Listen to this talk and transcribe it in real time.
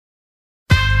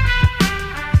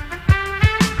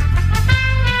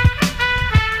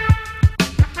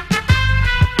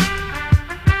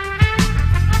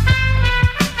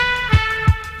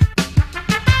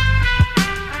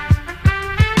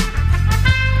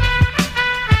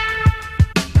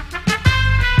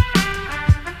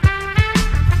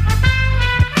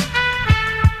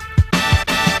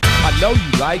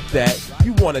like that.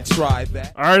 You want to try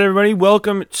that. All right, everybody,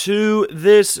 welcome to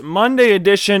this Monday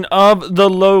edition of the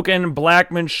Logan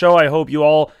Blackman Show. I hope you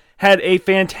all had a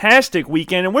fantastic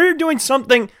weekend, and we're doing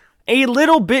something a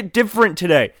little bit different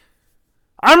today.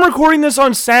 I'm recording this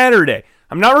on Saturday.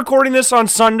 I'm not recording this on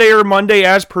Sunday or Monday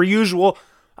as per usual.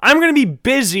 I'm going to be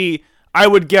busy, I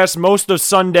would guess, most of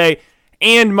Sunday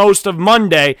and most of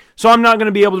Monday, so I'm not going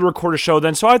to be able to record a show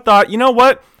then. So I thought, you know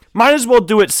what? Might as well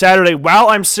do it Saturday while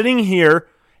I'm sitting here.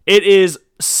 It is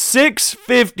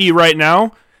 6:50 right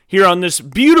now here on this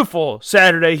beautiful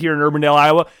Saturday here in Urbandale,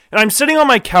 Iowa, and I'm sitting on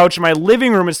my couch in my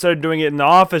living room instead of doing it in the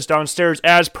office downstairs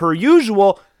as per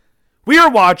usual. We are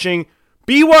watching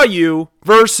BYU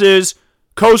versus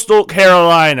Coastal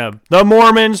Carolina. The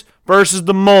Mormons versus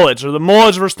the Mullets, or the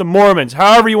Mullets versus the Mormons,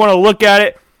 however you want to look at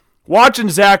it. Watching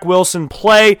Zach Wilson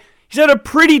play. He's had a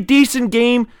pretty decent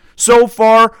game so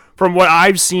far, from what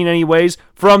I've seen anyways,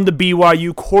 from the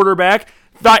BYU quarterback.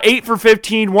 8 for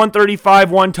 15,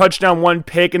 135, 1 touchdown, 1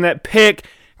 pick, and that pick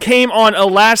came on a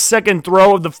last-second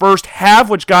throw of the first half,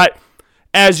 which got,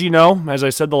 as you know, as I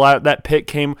said, that pick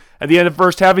came at the end of the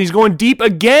first half. He's going deep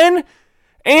again,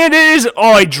 and it is,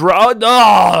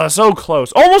 so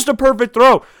close. Almost a perfect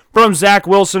throw from Zach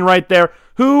Wilson right there,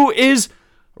 who is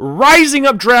rising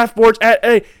up draft boards at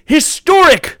a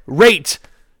historic rate,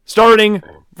 starting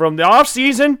from the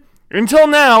offseason until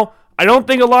now. I don't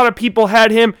think a lot of people had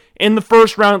him in the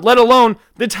first round, let alone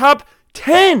the top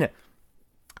 10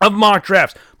 of mock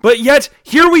drafts. But yet,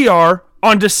 here we are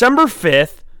on December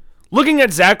 5th, looking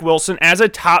at Zach Wilson as a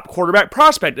top quarterback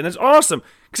prospect, and it's awesome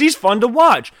because he's fun to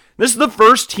watch. This is the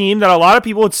first team that a lot of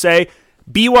people would say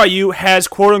BYU has,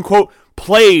 quote-unquote,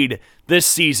 played this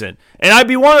season. And I'd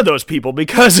be one of those people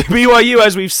because BYU,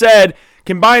 as we've said,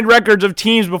 combined records of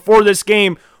teams before this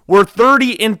game were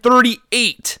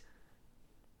 30-38.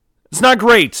 It's not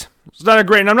great. It's not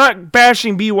great. And I'm not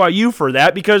bashing BYU for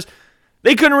that because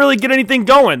they couldn't really get anything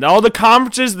going. All the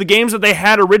conferences, the games that they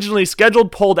had originally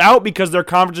scheduled pulled out because their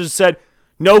conferences said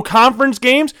no conference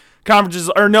games.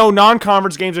 No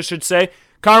non-conference games, I should say.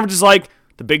 Conferences like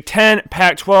the Big Ten,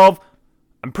 Pac-12,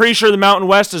 I'm pretty sure the Mountain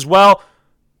West as well.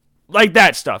 Like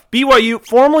that stuff. BYU,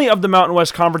 formerly of the Mountain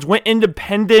West Conference, went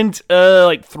independent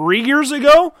 3 years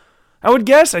ago, I would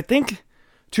guess. I think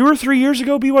 2 or 3 years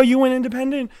ago BYU went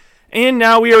independent. And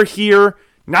now we are here,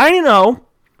 9-0,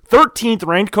 13th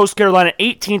ranked, Coastal Carolina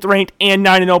 18th ranked, and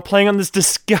 9-0, playing on this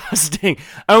disgusting,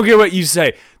 I don't care what you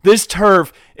say, this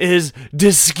turf is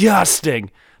disgusting.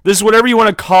 This, whatever you want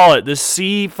to call it, this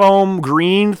sea foam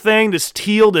green thing, this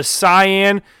teal, this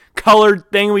cyan colored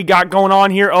thing we got going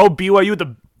on here. Oh, BYU with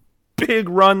a big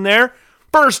run there.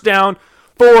 First down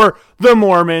for the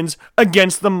Mormons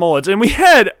against the Mullets. And we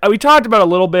talked about a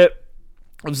little bit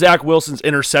of Zach Wilson's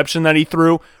interception that he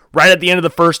threw right at the end of the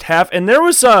first half. And there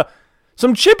was some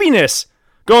chippiness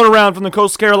going around from the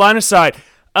Coastal Carolina side.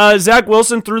 Zach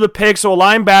Wilson threw the pick, so a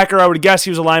linebacker, I would guess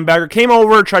he was a linebacker, came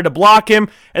over, tried to block him.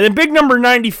 And then big number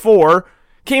 94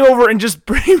 came over and just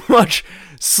pretty much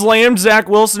slammed Zach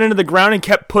Wilson into the ground and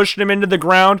kept pushing him into the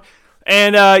ground.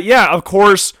 And of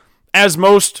course, as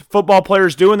most football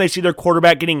players do when they see their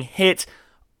quarterback getting hit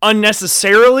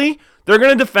unnecessarily, they're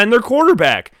going to defend their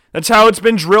quarterback. That's how it's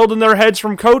been drilled in their heads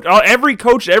from coach. Every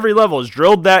coach at every level has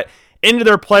drilled that into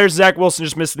their players. Zach Wilson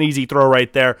just missed an easy throw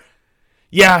right there.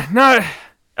 Other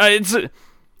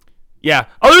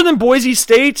than Boise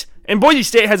State, and Boise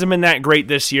State hasn't been that great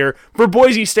this year, for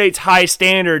Boise State's high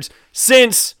standards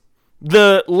since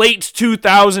the late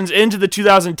 2000s into the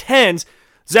 2010s,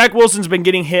 Zach Wilson's been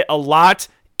getting hit a lot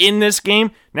in this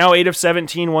game. Now 8 of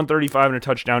 17, 135 and a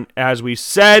touchdown, as we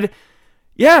said.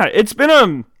 Yeah, it's been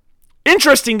an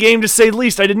interesting game to say the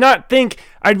least. I did not think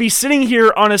I'd be sitting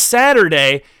here on a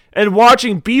Saturday and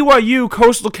watching BYU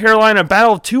Coastal Carolina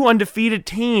battle of two undefeated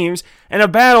teams and a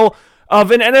battle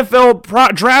of an NFL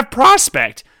draft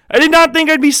prospect. I did not think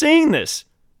I'd be seeing this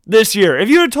year. If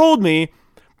you had told me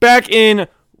back in,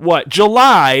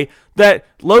 July, that,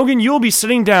 Logan, you'll be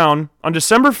sitting down on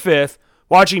December 5th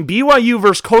watching BYU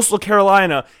versus Coastal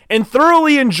Carolina and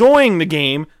thoroughly enjoying the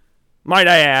game, might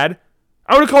I add,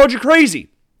 I would have called you crazy.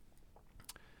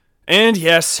 And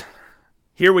yes,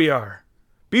 here we are.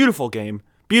 Beautiful game.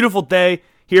 Beautiful day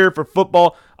here for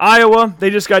football. Iowa, they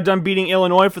just got done beating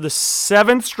Illinois for the 6th or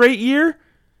 7th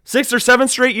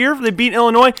straight year. They beat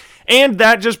Illinois. And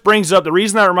that just brings up, the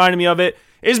reason that reminded me of it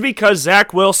is because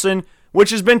Zach Wilson, which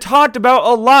has been talked about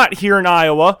a lot here in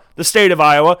Iowa, the state of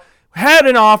Iowa, had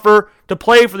an offer to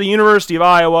play for the University of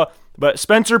Iowa, but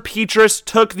Spencer Petras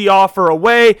took the offer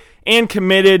away and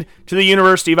committed to the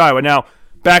University of Iowa. Now,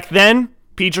 back then,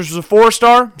 Petras was a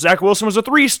 4-star, Zach Wilson was a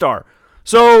 3-star.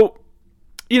 So,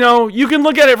 you can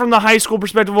look at it from the high school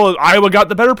perspective. Well, Iowa got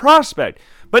the better prospect.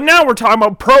 But now we're talking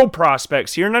about pro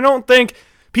prospects here, and I don't think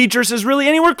Petras is really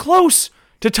anywhere close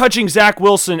to touching Zach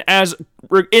Wilson as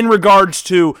in regards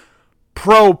to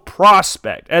pro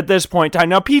prospect at this point in time.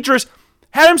 Now, Petras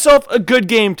had himself a good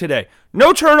game today.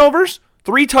 No turnovers,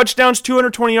 3 touchdowns,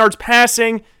 220 yards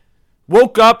passing.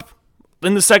 Woke up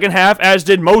in the second half, as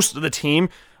did most of the team.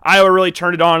 Iowa really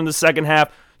turned it on in the second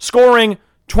half, scoring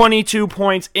 22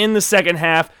 points in the second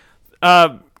half,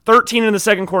 13 in the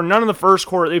second quarter, none in the first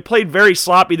quarter. They played very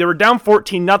sloppy. They were down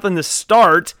 14-0 to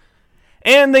start,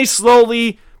 and they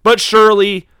slowly but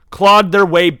surely clawed their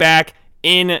way back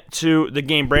into the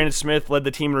game. Brandon Smith led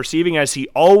the team in receiving, as he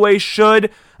always should.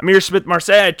 Amir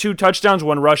Smith-Marseille had 2 touchdowns,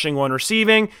 1 rushing, 1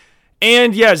 receiving.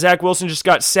 And yeah, Zach Wilson just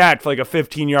got sacked for like a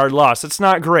 15-yard loss. That's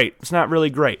not great. It's not really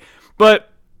great. But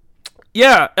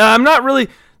yeah, I'm not really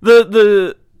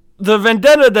the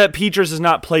vendetta that Petras has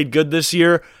not played good this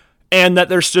year, and that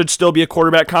there should still be a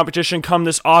quarterback competition come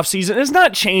this offseason is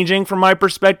not changing from my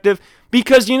perspective,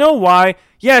 because you know why?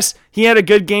 Yes, he had a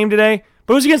good game today,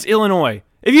 but it was against Illinois.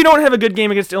 If you don't have a good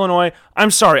game against Illinois, I'm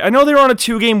sorry. I know they were on a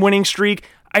 2-game winning streak.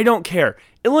 I don't care.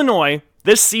 Illinois,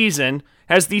 this season,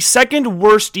 has the second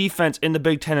worst defense in the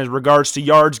Big Ten in regards to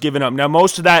yards given up. Now,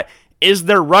 most of that is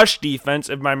their rush defense,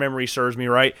 if my memory serves me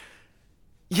right.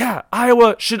 Yeah,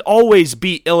 Iowa should always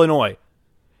beat Illinois.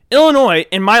 Illinois,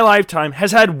 in my lifetime,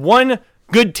 has had one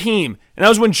good team, and that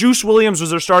was when Juice Williams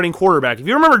was their starting quarterback. If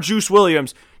you remember Juice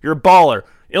Williams, you're a baller.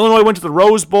 Illinois went to the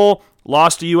Rose Bowl,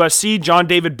 lost to USC. John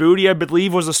David Booty, I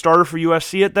believe, was the starter for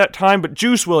USC at that time, but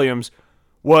Juice Williams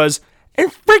was a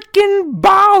freaking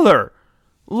baller.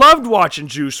 Loved watching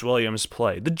Juice Williams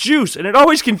play. The Juice, and it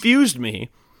always confused me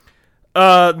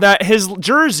that his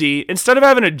jersey, instead of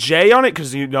having a J on it,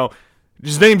 because,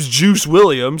 his name's Juice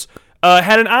Williams,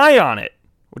 had an I on it,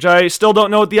 which I still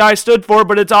don't know what the I stood for,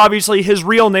 but it's obviously his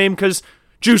real name, because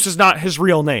Juice is not his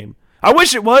real name. I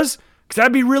wish it was, because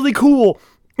that'd be really cool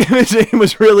if his name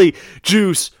was really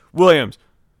Juice Williams.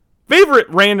 Favorite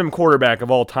random quarterback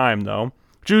of all time, though.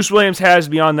 Juice Williams has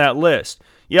to be on that list.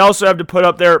 You also have to put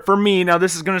up there, for me, now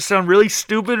this is going to sound really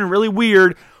stupid and really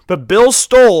weird, but Bill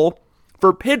Stoll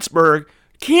for Pittsburgh,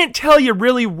 can't tell you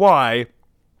really why,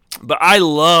 but I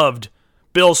loved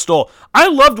Bill Stoll. I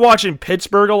loved watching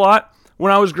Pittsburgh a lot.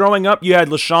 When I was growing up, you had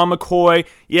LaShawn McCoy,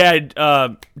 you had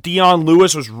Deion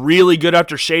Lewis was really good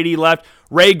after Shady left.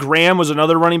 Ray Graham was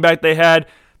another running back they had.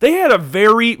 They had a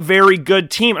very, very good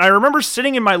team. And I remember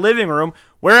sitting in my living room,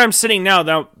 where I'm sitting now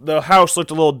the house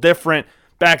looked a little different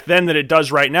back then than it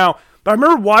does right now. But I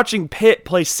remember watching Pitt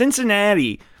play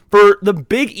Cincinnati for the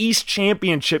Big East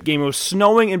Championship game. It was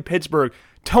snowing in Pittsburgh.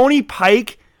 Tony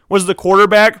Pike was the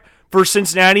quarterback for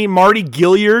Cincinnati. Marty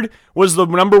Gilliard was the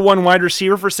number 1 wide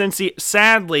receiver for Cincy.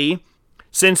 Sadly,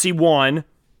 Cincy won.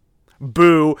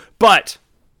 Boo. But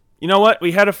you know what?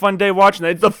 We had a fun day watching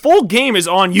that. The full game is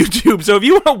on YouTube. So if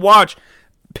you want to watch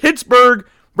Pittsburgh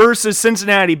versus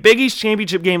Cincinnati, Big East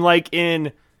Championship game, like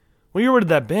in, what year would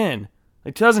that have been?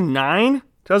 Like 2009?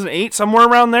 2008? Somewhere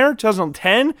around there?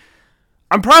 2010?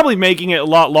 I'm probably making it a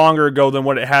lot longer ago than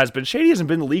what it has been. Shady hasn't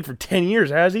been in the league for 10 years,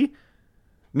 has he?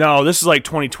 No, this is like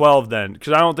 2012 then,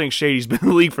 because I don't think Shady's been in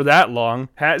the league for that long.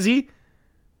 Has he?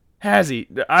 Has he?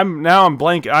 I'm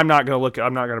blank. I'm not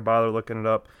gonna bother looking it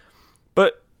up.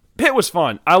 But Pitt was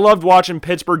fun. I loved watching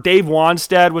Pittsburgh. Dave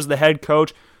Wanstead was the head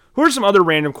coach. Who are some other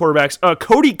random quarterbacks?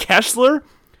 Cody Kessler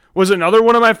was another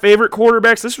one of my favorite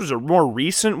quarterbacks. This was a more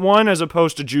recent one as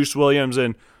opposed to Juice Williams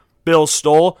and Bill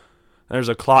Stoll. There's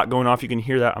a clock going off. You can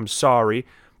hear that. I'm sorry.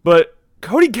 But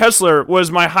Cody Kessler was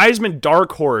my Heisman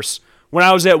dark horse when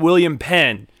I was at William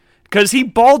Penn, because he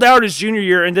balled out his junior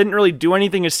year and didn't really do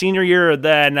anything his senior year.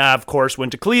 Then, of course,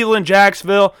 went to Cleveland,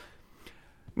 Jacksonville.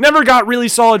 Never got really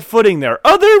solid footing there.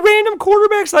 Other random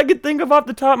quarterbacks I could think of off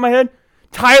the top of my head.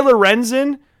 Tyler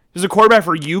Renzen is a quarterback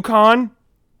for UConn.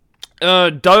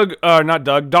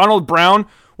 Donald Brown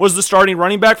was the starting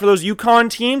running back for those UConn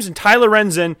teams, and Tyler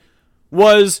Renzen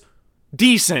was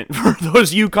decent for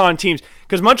those UConn teams,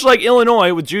 because much like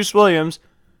Illinois with Juice Williams,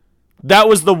 that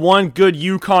was the one good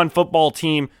UConn football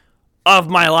team of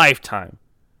my lifetime.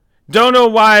 Don't know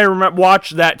why I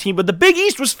watched that team, but the Big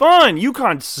East was fun.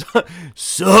 UConn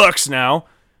sucks now.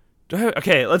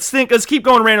 Okay, let's keep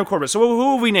going random quarterbacks. So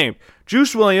who have we named?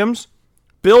 Juice Williams,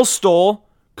 Bill Stoll,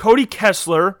 Cody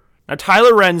Kessler, now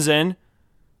Tyler Renzen.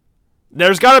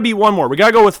 There's got to be one more. We got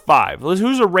to go with 5.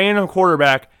 Who's a random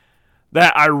quarterback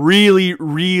that I really,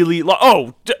 really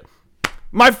love?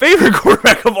 My favorite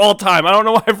quarterback of all time. I don't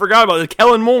know why I forgot about it.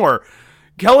 Kellen Moore.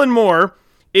 Kellen Moore,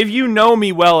 if you know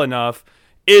me well enough,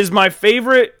 is my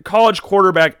favorite college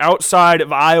quarterback outside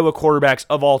of Iowa quarterbacks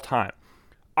of all time.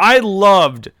 I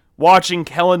loved watching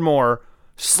Kellen Moore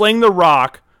sling the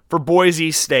rock for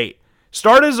Boise State.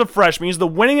 Started as a freshman. He's the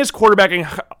winningest quarterback in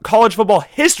college football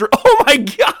history. Oh my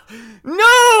God.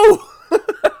 No!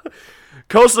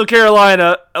 Coastal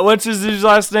Carolina, what's his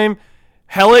last name?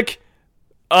 Hellick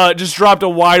just dropped a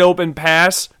wide open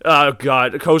pass. Oh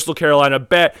God, Coastal Carolina,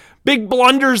 big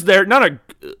blunders there. Not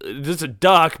just a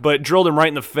duck, but drilled him right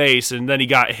in the face, and then he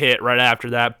got hit right after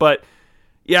that. But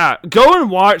yeah, go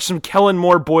and watch some Kellen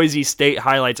Moore Boise State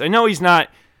highlights. I know he's not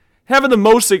having the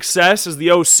most success as the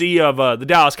OC of the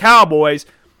Dallas Cowboys,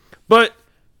 but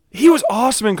he was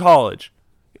awesome in college.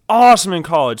 Awesome in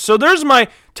college. So there's my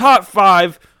top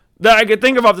 5 that I could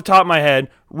think of off the top of my head.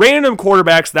 Random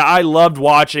quarterbacks that I loved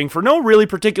watching for no really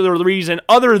particular reason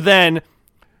other than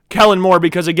Kellen Moore,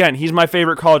 because again, he's my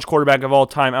favorite college quarterback of all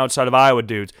time outside of Iowa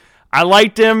dudes. I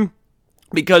liked him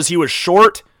because he was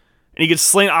short and he could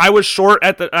sling. I was short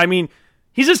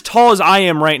he's as tall as I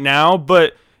am right now,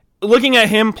 but looking at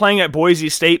him playing at Boise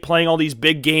State, playing all these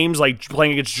big games like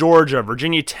playing against Georgia,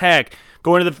 Virginia Tech,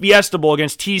 going to the Fiesta Bowl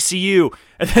against TCU,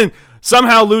 and then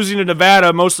somehow losing to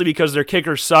Nevada, mostly because their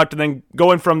kicker sucked, and then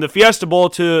going from the Fiesta Bowl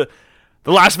to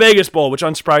the Las Vegas Bowl, which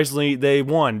unsurprisingly they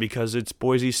won because it's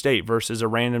Boise State versus a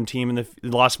random team in the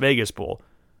Las Vegas Bowl.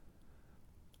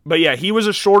 But yeah, he was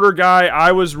a shorter guy.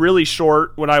 I was really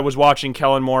short when I was watching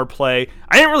Kellen Moore play.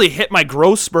 I didn't really hit my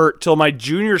growth spurt till my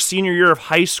senior year of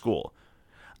high school.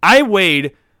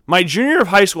 My junior year of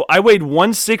high school, I weighed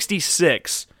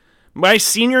 166. My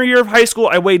senior year of high school,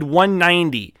 I weighed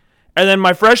 190. And then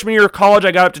my freshman year of college,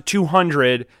 I got up to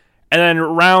 200. And then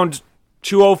around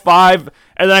 205,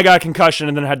 and then I got a concussion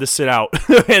and then had to sit out.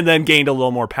 And then gained a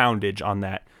little more poundage on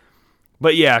that.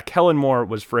 But yeah, Kellen Moore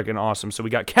was freaking awesome. So we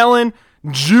got Kellen,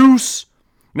 Juice,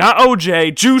 not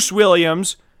OJ, Juice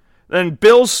Williams, then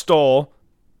Bill Stoll,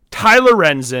 Tyler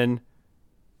Renzen,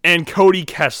 and Cody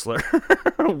Kessler.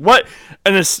 What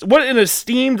an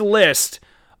esteemed list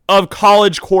of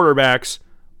college quarterbacks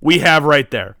we have right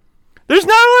there. There's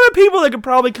not a lot of people that could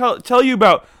probably tell you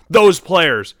about those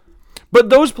players. But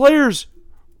those players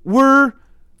were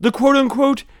the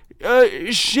quote-unquote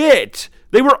shit.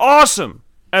 They were awesome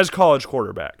as college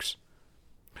quarterbacks.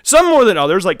 Some more than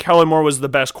others, like Kellen Moore was the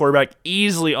best quarterback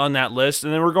easily on that list.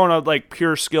 And then we're going to like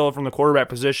pure skill from the quarterback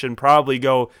position. Probably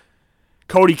go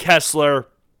Cody Kessler,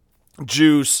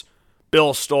 Juice,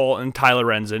 Bill Stoll, and Tyler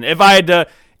Renzen. If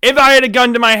I had a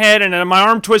gun to my head and my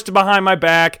arm twisted behind my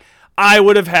back, I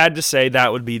would have had to say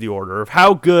that would be the order of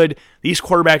how good these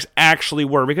quarterbacks actually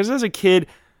were. Because as a kid,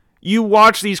 you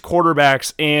watch these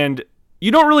quarterbacks and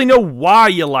you don't really know why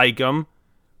you like them,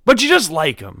 but you just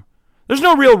like them. There's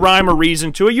no real rhyme or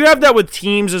reason to it. You have that with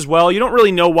teams as well. You don't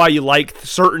really know why you like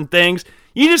certain things.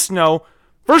 You just know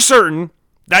for certain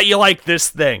that you like this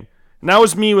thing. And that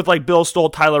was me with like Bill Stoll,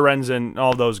 Tyler Renzen, and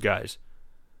all those guys.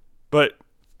 But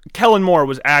Kellen Moore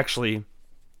was actually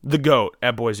the GOAT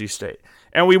at Boise State.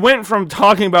 And we went from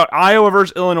talking about Iowa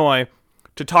versus Illinois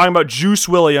to talking about Juice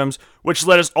Williams, which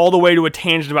led us all the way to a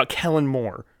tangent about Kellen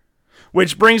Moore.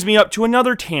 Which brings me up to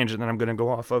another tangent that I'm going to go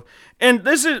off of. And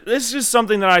this is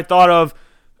something that I thought of.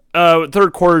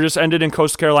 Third quarter just ended in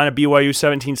Coastal Carolina, BYU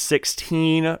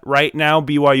 17-16. Right now,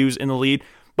 BYU's in the lead.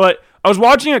 But I was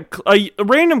watching a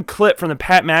random clip from the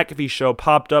Pat McAfee show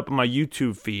popped up on my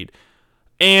YouTube feed.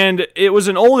 And it was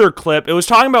an older clip. It was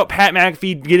talking about Pat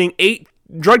McAfee getting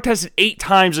drug tested 8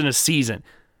 times in a season.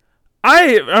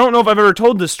 I don't know if I've ever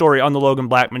told this story on the Logan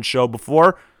Blackman Show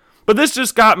before, but this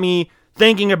just got me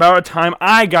thinking about a time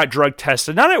I got drug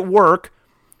tested. Not at work.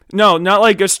 No, not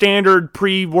like a standard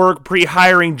pre-work,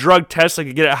 pre-hiring drug test like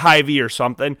you get at Hy-Vee or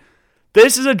something.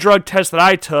 This is a drug test that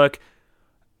I took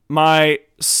my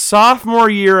sophomore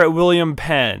year at William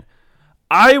Penn.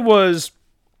 I was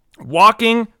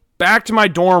walking back to my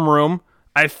dorm room,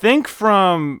 I think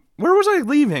from, where was I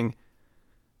leaving?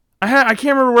 I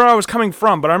can't remember where I was coming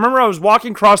from, but I remember I was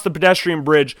walking across the pedestrian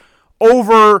bridge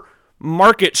over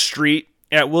Market Street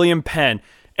at William Penn,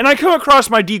 and I come across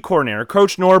my D coordinator,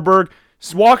 Coach Norberg.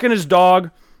 He's walking his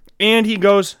dog, and he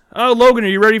goes, "Oh, Logan, are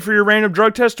you ready for your random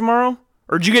drug test tomorrow?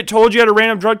 Or did you get told you had a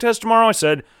random drug test tomorrow?" I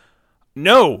said,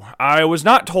 "No, I was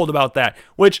not told about that,"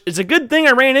 which is a good thing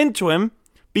I ran into him,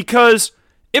 because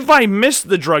if I missed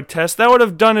the drug test, that would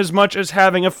have done as much as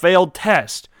having a failed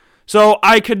test. So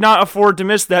I could not afford to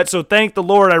miss that, so thank the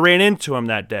Lord I ran into him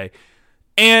that day.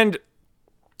 And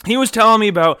he was telling me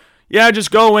about, yeah, just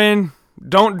go in,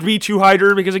 don't be too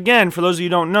hydrated, because again, for those of you who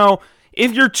don't know,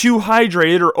 if you're too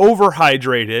hydrated or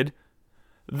overhydrated,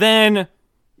 then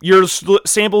your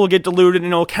sample will get diluted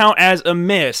and it'll count as a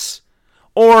miss.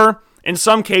 Or in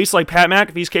some case, like Pat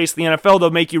McAfee's case in the NFL,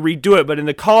 they'll make you redo it. But in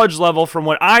the college level, from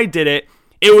what I did it,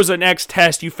 it was an X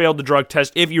test, you failed the drug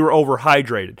test if you were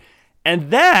overhydrated.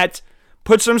 And that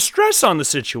put some stress on the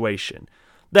situation.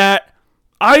 That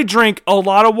I drink a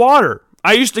lot of water.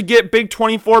 I used to get big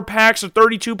 24 packs or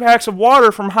 32 packs of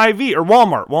water from Hy-Vee, or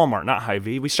Walmart, not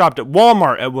Hy-Vee. We shopped at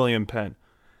Walmart at William Penn.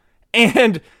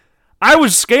 And I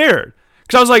was scared.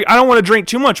 Because I was like, I don't want to drink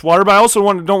too much water, but I also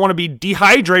don't want to be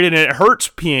dehydrated and it hurts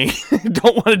peeing.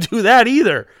 Don't want to do that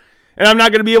either. And I'm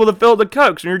not going to be able to fill the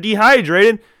cup because when you're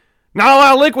dehydrated, not a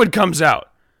lot of liquid comes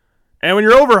out. And when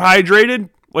you're overhydrated,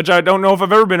 which I don't know if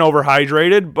I've ever been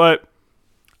overhydrated, but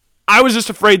I was just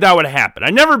afraid that would happen.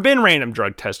 I'd never been random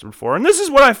drug tested before. And this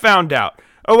is what I found out,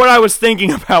 or what I was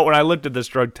thinking about when I looked at this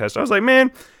drug test. I was like,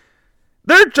 man,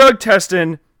 they're drug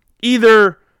testing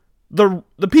either the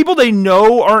people they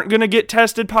know aren't going to get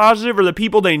tested positive, or the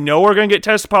people they know are going to get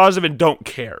tested positive and don't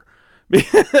care.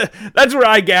 That's what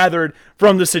I gathered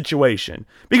from the situation.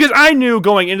 Because I knew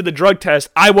going into the drug test,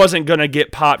 I wasn't going to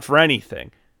get popped for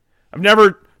anything. I've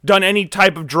never done any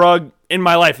type of drug in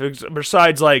my life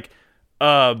besides like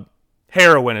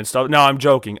heroin and stuff. No, I'm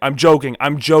joking.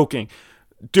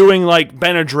 Doing like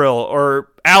Benadryl or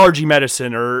allergy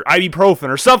medicine or ibuprofen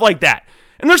or stuff like that.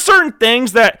 And there's certain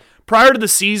things that prior to the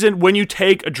season, when you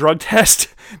take a drug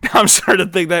test, now I'm starting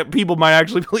to think that people might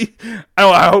actually believe.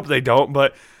 I hope they don't,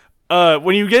 but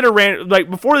when you get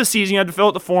before the season, you have to fill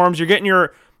out the forms. You're getting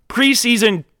your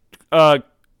preseason, what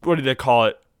do they call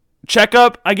it?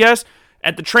 Checkup, I guess,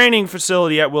 at the training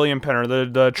facility at William Penn, or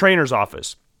the trainer's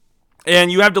office. And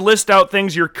you have to list out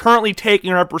things you're currently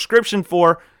taking or have a prescription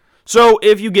for. So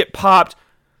if you get popped,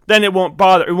 then it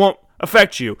won't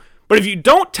affect you. But if you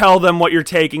don't tell them what you're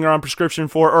taking or on prescription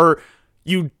for, or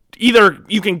you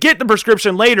can get the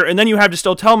prescription later and then you have to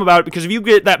still tell them about it, because if you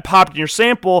get that popped in your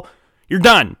sample, you're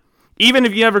done. Even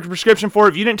if you have a prescription for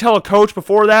it, if you didn't tell a coach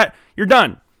before that, you're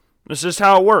done. This is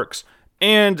how it works.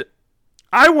 And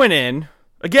I went in,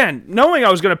 again, knowing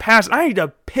I was going to pass. I had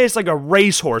to piss like a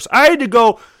racehorse. I had to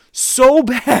go so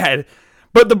bad.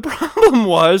 But the problem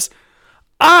was,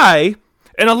 and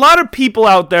a lot of people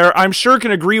out there, I'm sure,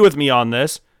 can agree with me on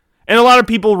this, and a lot of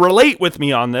people relate with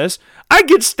me on this, I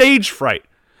get stage fright.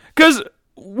 Because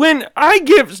when I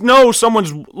know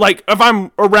someone's, like, if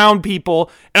I'm around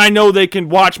people and I know they can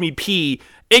watch me pee,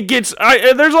 there's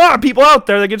a lot of people out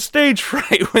there that get stage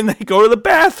fright when they go to the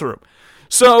bathroom.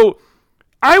 So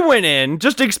I went in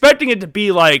just expecting it to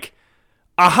be like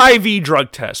a Hy-Vee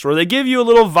drug test, where they give you a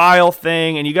little vial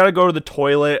thing and you got to go to the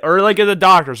toilet, or like at the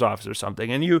doctor's office or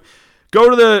something, and you go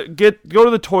to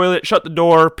the toilet, shut the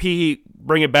door, pee,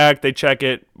 bring it back, they check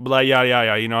it, blah, yada, yada,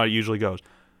 yada. You know how it usually goes.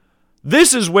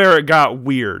 This is where it got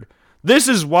weird. This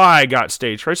is why I got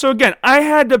stage fright. So again, I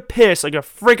had to piss like a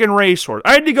freaking racehorse.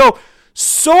 I had to go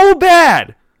so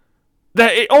bad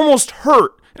that it almost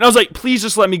hurt. And I was like, please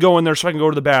just let me go in there so I can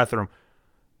go to the bathroom.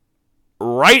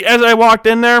 Right as I walked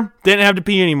in there, didn't have to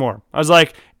pee anymore. I was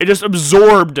like, it just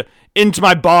absorbed into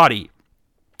my body.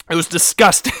 It was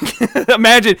disgusting.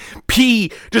 Imagine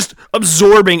pee just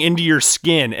absorbing into your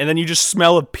skin, and then you just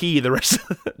smell of pee the rest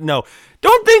of the... No,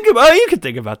 don't think about it. You can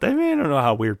think about that. I mean, I don't know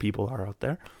how weird people are out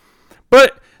there.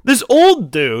 But this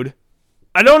old dude,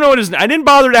 I don't know what his name... I didn't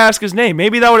bother to ask his name.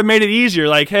 Maybe that would have made it easier.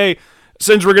 Like, hey,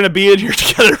 since we're going to be in here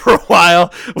together for a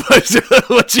while,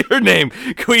 what's your name?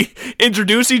 Can we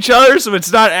introduce each other so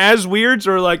it's not as weird?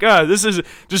 So we're like, this is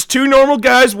just two normal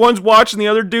guys. One's watching the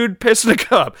other dude piss in a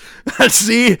cup. Let's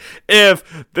see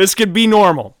if this could be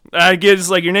normal. I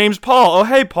guess, like, your name's Paul. Oh,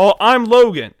 hey, Paul, I'm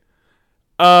Logan.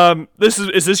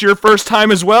 Is this your first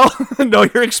time as well? No,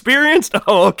 you're experienced?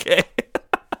 Oh, okay.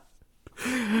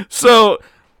 So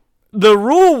the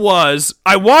rule was,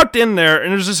 I walked in there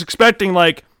and was just expecting,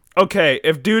 like, okay,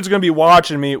 if dude's going to be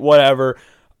watching me, whatever,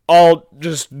 I'll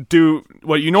just do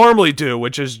what you normally do,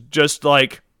 which is just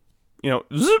like,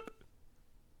 zip.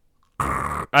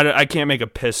 I can't make a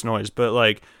piss noise, but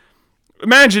like,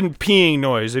 imagine peeing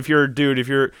noise. If you're a dude,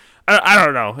 I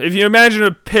don't know. If you imagine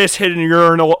a piss hitting a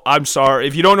urinal, I'm sorry.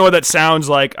 If you don't know what that sounds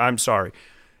like, I'm sorry.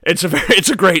 It's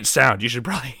a great sound. You should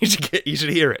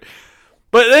hear it.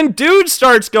 But then dude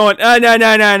starts going,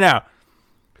 no.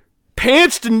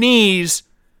 Pants to knees,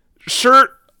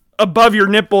 shirt above your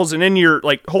nipples, and then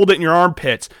hold it in your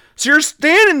armpits. So you're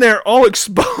standing there all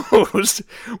exposed,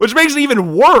 which makes it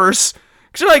even worse.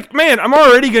 Because you're like, man, I'm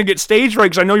already going to get stage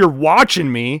fright because I know you're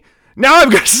watching me. Now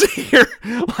I've got to sit here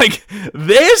like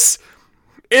this,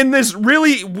 in this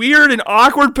really weird and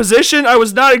awkward position. I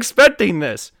was not expecting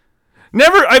this.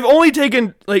 I've only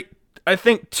taken, I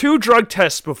think 2 drug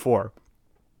tests before.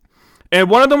 And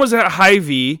one of them was at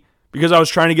Hy-Vee, because I was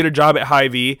trying to get a job at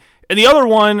Hy-Vee. And the other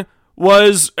one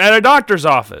was at a doctor's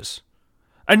office.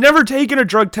 I'd never taken a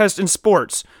drug test in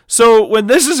sports. So when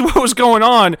this is what was going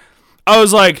on, I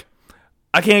was like,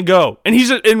 I can't go. And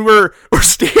we're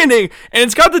standing, and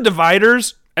it's got the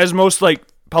dividers, as most like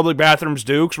public bathrooms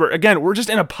do, because we're just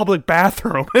in a public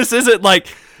bathroom. This isn't like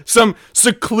some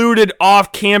secluded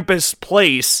off-campus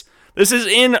place. This is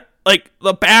in like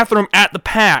the bathroom at the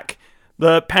PAC,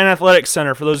 the Penn Athletic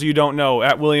Center, for those of you who don't know,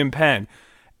 at William Penn.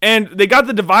 And they got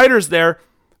the dividers there.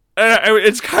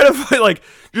 It's kind of like,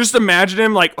 just imagine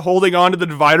him like holding on to the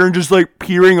divider and just like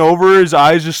peering over, his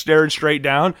eyes just staring straight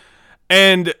down.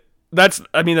 And that's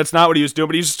not what he was doing,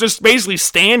 but he's just basically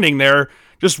standing there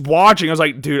just watching. I was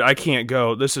like, dude, I can't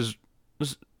go. This is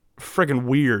freaking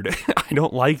weird. I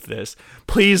don't like this.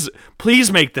 Please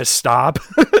make this stop.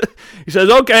 He says,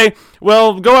 okay,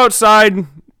 well, go outside,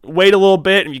 wait a little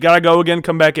bit, and you gotta go again,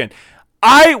 come back in.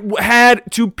 I had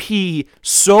to pee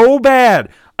so bad.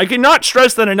 I cannot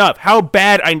stress that enough, how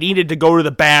bad I needed to go to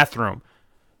the bathroom.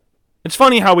 It's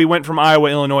funny how we went from Iowa,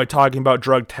 Illinois, talking about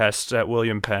drug tests at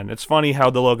William Penn. It's funny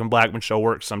how the Logan Blackman Show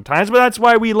works sometimes, but that's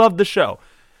why we love the show.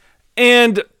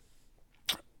 And,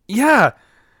 yeah,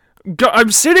 I'm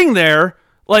sitting there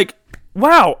like,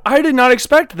 wow, I did not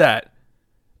expect that.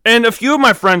 And a few of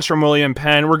my friends from William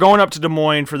Penn were going up to Des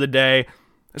Moines for the day.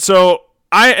 So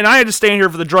I had to stay in here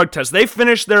for the drug test. They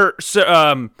finished their,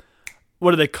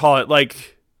 what do they call it?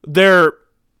 Like, there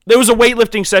was a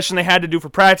weightlifting session they had to do for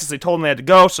practice. They told them they had to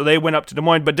go, so they went up to Des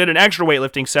Moines, but did an extra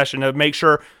weightlifting session to make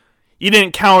sure you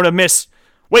didn't count a missed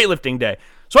weightlifting day.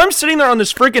 So I'm sitting there on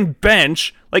this freaking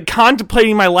bench, like,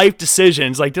 contemplating my life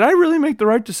decisions. Like, did I really make the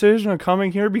right decision on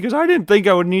coming here? Because I didn't think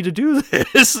I would need to do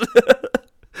this.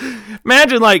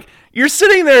 Imagine, like, you're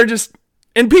sitting there just,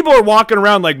 and people are walking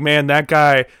around like, man, that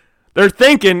guy, they're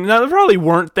thinking, now they probably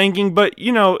weren't thinking, but,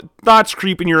 you know, thoughts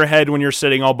creep in your head when you're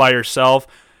sitting all by yourself,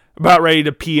 about ready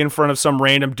to pee in front of some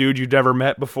random dude you've never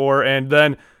met before, and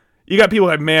then you got people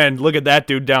like, man, look at that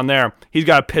dude down there. He's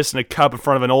got to piss in a cup in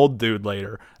front of an old dude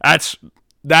later. That's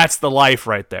the life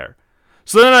right there.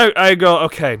 So then I go,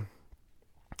 okay.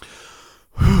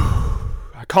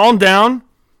 I calm down,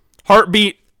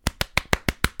 heartbeat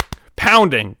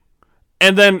pounding,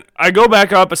 and then I go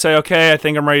back up and say, okay, I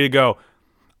think I'm ready to go.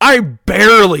 I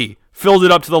barely filled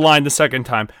it up to the line the second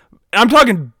time. I'm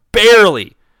talking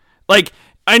barely. Like,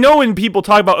 I know when people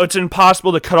talk about it's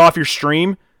impossible to cut off your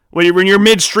stream, when you're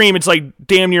midstream, it's like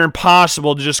damn near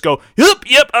impossible to just go,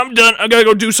 yep, I'm done. I gotta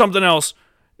go do something else.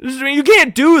 You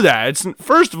can't do that.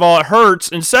 First of all, it hurts,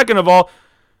 and second of all,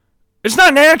 it's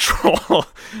not natural.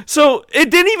 So I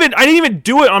didn't even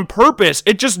do it on purpose.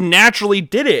 It just naturally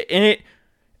did it, and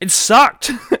it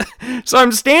sucked. So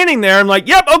I'm standing there. I'm like,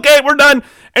 yep, okay, we're done.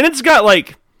 And it's got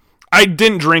like, I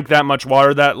didn't drink that much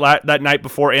water that night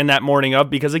before and that morning of,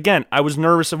 because again, I was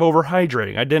nervous of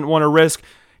overhydrating. I didn't want to risk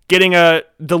getting a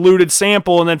diluted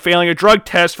sample and then failing a drug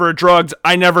test for drugs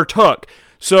I never took.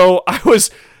 So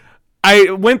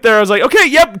I went there. I was like, okay,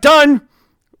 yep, done.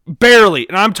 Barely.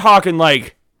 And I'm talking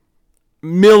like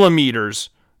millimeters.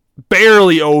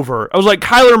 Barely over. I was like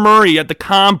Kyler Murray at the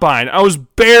combine. I was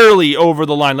barely over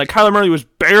the line. Like Kyler Murray was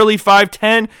barely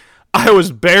 5'10". I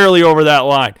was barely over that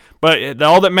line. But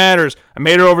all that matters, I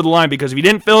made it over the line, because if you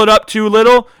didn't fill it up too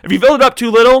little,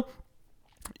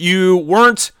 you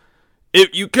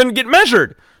couldn't get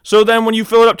measured. So then when you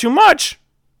fill it up too much,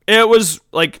 it was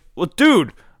like, well,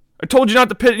 dude, I told you not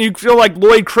to pit, and you feel like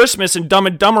Lloyd Christmas in Dumb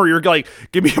and Dumber. You're like,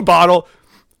 give me a bottle.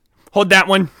 Hold that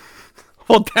one.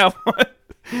 Hold that one.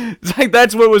 It's like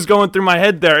that's what was going through my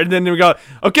head there. And then we go,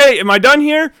 okay, am I done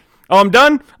here? Oh, I'm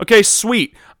done? Okay,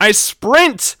 sweet. I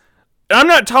sprint. I'm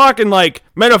not talking like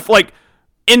when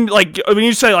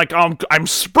you say like, oh, I'm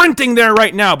sprinting there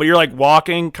right now, but you're like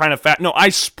walking kind of fast. No, I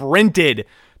sprinted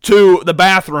to the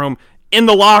bathroom in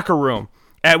the locker room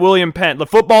at William Penn, the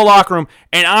football locker room,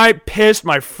 and I pissed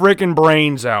my freaking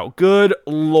brains out. Good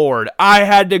Lord. I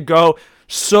had to go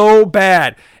so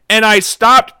bad. And I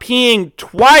stopped peeing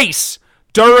twice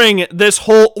during this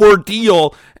whole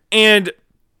ordeal and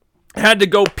had to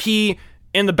go pee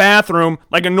in the bathroom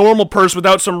like a normal person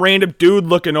without some random dude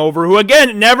looking over who,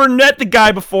 again, never met the guy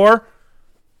before,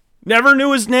 never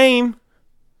knew his name,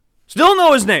 still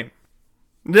know his name,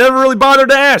 never really bothered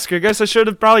to ask. I guess I should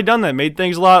have probably done that, made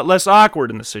things a lot less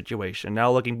awkward in the situation, now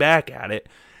looking back at it.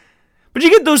 But you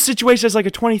get those situations like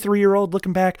a 23-year-old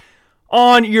looking back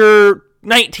on your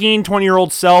 19,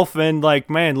 20-year-old self and like,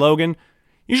 man, Logan,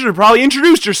 you should have probably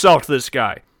introduced yourself to this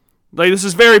guy. Like, this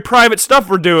is very private stuff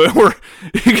we're doing.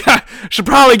 Should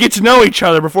probably get to know each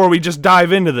other before we just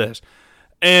dive into this.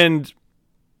 And,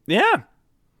 yeah.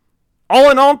 All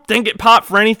in all, didn't get popped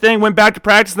for anything. Went back to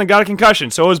practice and then got a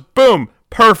concussion. So it was, boom,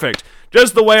 perfect.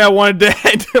 just the way I wanted to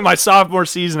end my sophomore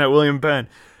season at William Penn.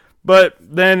 But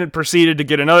then it proceeded to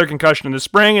get another concussion in the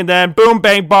spring, and then boom,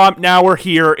 bang, bomb, now we're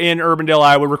here in Urbandale,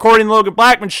 Iowa, recording the Logan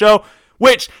Blackman Show,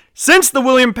 which, since the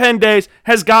William Penn days,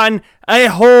 has gotten a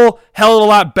whole hell of a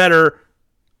lot better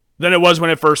than it was when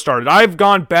it first started. I've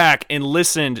gone back and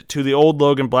listened to the old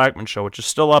Logan Blackman Show, which is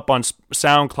still up on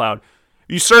SoundCloud.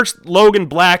 You search Logan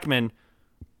Blackman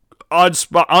on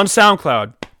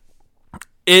SoundCloud,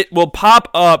 it will pop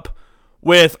up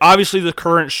with, obviously, the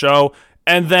current show,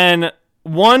 and then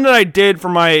one that I did for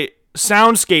my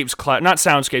Soundscapes class, not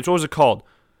Soundscapes, what was it called?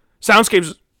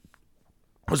 Soundscapes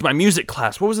was my music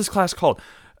class. What was this class called?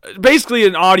 Basically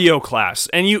an audio class.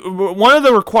 And one of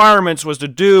the requirements was to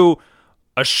do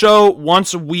a show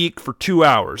once a week for 2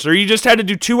 hours. Or you just had to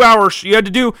do 2 hours. You had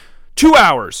to do 2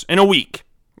 hours in a week.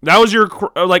 That was your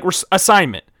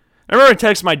assignment. I remember I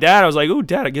texted my dad. I was like, "Ooh,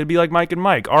 Dad, I get to be like Mike and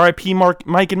Mike. R.I.P.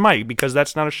 Mike and Mike," because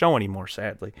that's not a show anymore,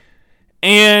 sadly.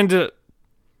 And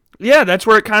yeah, that's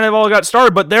where it kind of all got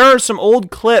started. But there are some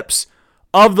old clips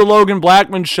of the Logan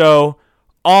Blackman Show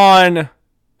on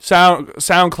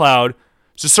SoundCloud.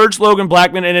 So search Logan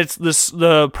Blackman, and it's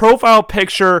the profile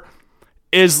picture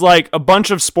is like a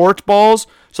bunch of sports balls.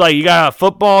 So like you got a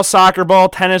football, soccer ball,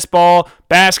 tennis ball,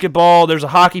 basketball. There's a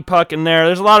hockey puck in there.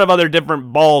 There's a lot of other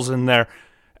different balls in there.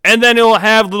 And then it'll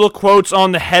have little quotes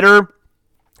on the header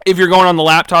if you're going on the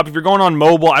laptop. If you're going on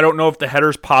mobile, I don't know if the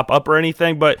headers pop up or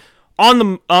anything, but on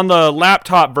the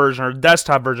laptop version or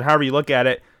desktop version, however you look at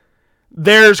it,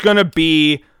 there's going to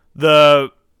be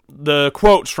the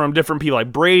quotes from different people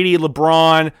like Brady,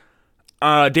 LeBron,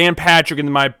 Dan Patrick,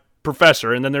 and my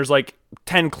professor. And then there's like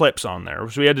 10 clips on there,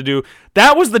 which we had to do.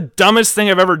 That was the dumbest thing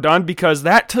I've ever done because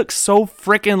that took so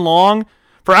freaking long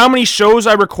for how many shows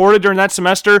I recorded during that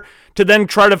semester to then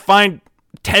try to find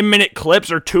 10-minute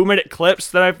clips or 2-minute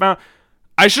clips that I found.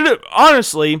 I should have,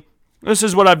 honestly, this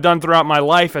is what I've done throughout my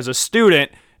life as a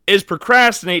student, is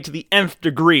procrastinate to the nth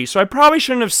degree. So I probably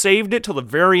shouldn't have saved it till the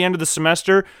very end of the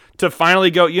semester to finally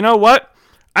go, you know what?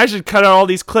 I should cut out all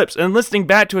these clips. And listening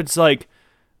back to it, it's like,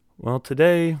 well,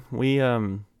 today we,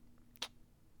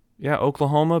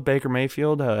 Oklahoma, Baker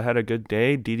Mayfield had a good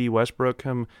day. D.D. Westbrook,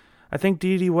 I think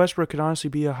D.D. Westbrook could honestly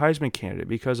be a Heisman candidate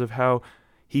because of how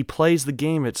he plays the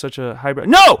game at such a high...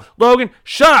 No! Logan,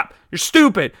 shut up! You're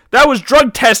stupid! That was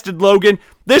drug-tested, Logan!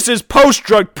 This is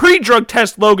post-drug, pre-drug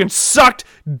test Logan sucked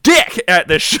dick at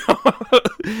this show.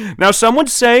 Now, some would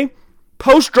say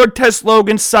post-drug test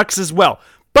Logan sucks as well.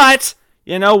 But,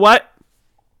 you know what?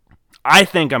 I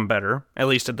think I'm better, at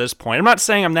least at this point. I'm not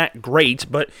saying I'm that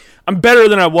great, but I'm better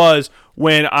than I was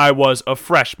when I was a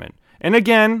freshman. And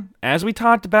again, as we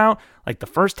talked about, like the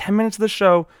first 10 minutes of the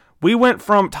show, we went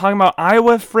from talking about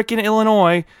Iowa freaking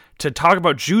Illinois to talk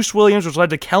about Juice Williams, which led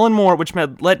to Kellen Moore, which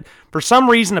led, for some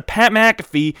reason, to Pat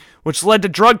McAfee, which led to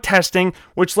drug testing,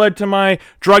 which led to my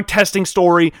drug testing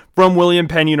story from William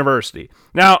Penn University.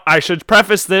 Now, I should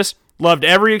preface this, loved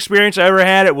every experience I ever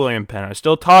had at William Penn. I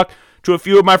still talk to a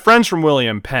few of my friends from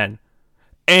William Penn,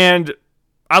 and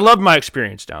I loved my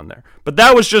experience down there. But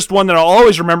that was just one that I'll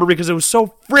always remember because it was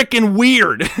so freaking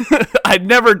weird. I'd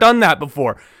never done that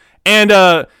before.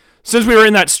 And since we were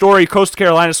in that story, Coastal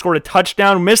Carolina scored a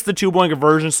touchdown, missed the two-point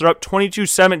conversions, so they're up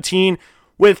 22-17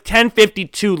 with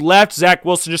 10:52 left. Zach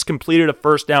Wilson just completed a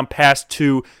first down pass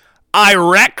to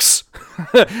Irex.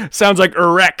 Sounds like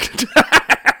erect.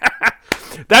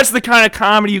 That's the kind of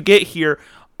comedy you get here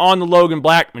on the Logan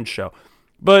Blackman Show.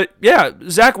 But yeah,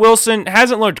 Zach Wilson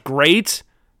hasn't looked great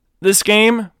this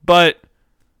game, but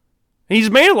he's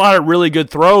made a lot of really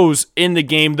good throws in the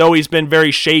game, though he's been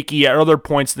very shaky at other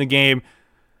points in the game.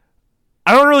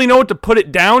 I don't really know what to put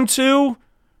it down to.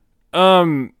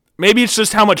 Maybe it's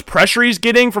just how much pressure he's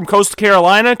getting from Coastal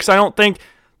Carolina, because I don't think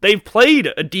they've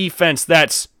played a defense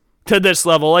that's to this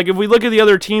level. Like, if we look at the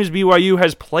other teams BYU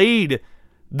has played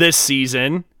this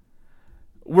season,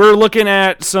 we're looking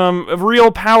at some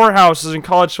real powerhouses in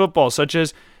college football, such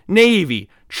as Navy,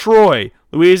 Troy,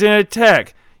 Louisiana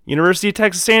Tech, University of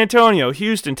Texas San Antonio,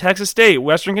 Houston, Texas State,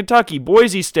 Western Kentucky,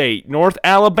 Boise State, North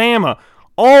Alabama.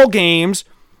 All games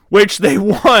which they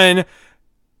won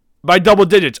by double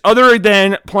digits, other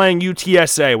than playing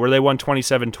UTSA, where they won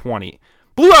 27-20.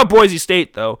 Blew out Boise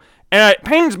State, though, and it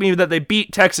pains me that they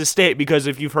beat Texas State, because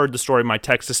if you've heard the story of my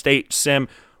Texas State sim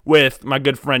with my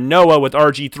good friend Noah with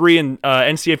RG3 and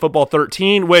NCAA Football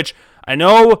 13, which I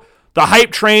know the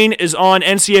hype train is on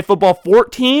NCAA Football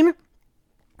 14.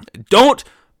 Don't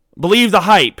believe the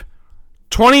hype.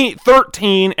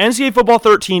 2013, NCAA Football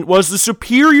 13 was the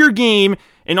superior game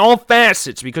in all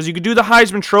facets, because you could do the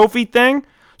Heisman Trophy thing.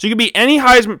 So you could be any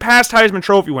past Heisman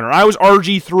Trophy winner. I was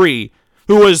RG3,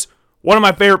 who was one of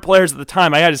my favorite players at the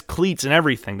time. I had his cleats and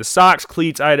everything. The socks,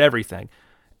 cleats, I had everything.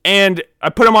 And I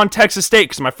put him on Texas State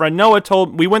because my friend Noah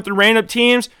we went through random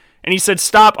teams, and he said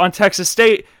stop on Texas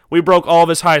State. We broke all of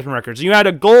his Heisman records. You had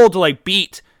a goal to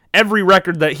beat every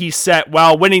record that he set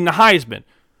while winning the Heisman.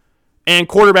 And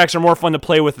quarterbacks are more fun to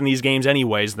play with in these games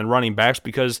anyways than running backs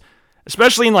because,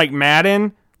 especially in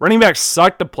Madden, running backs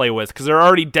suck to play with because they're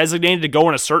already designated to go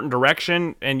in a certain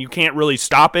direction and you can't really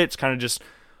stop it. It's kind of just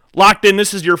locked in.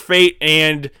 This is your fate,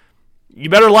 and you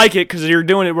better like it because you're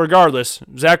doing it regardless.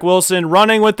 Zach Wilson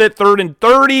running with it, 3rd and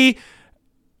 30.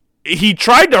 He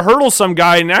tried to hurdle some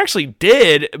guy and actually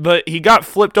did, but he got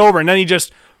flipped over, and then he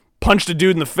just punched a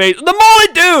dude in the face. The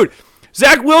mullet dude!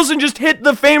 Zach Wilson just hit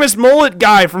the famous mullet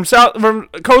guy from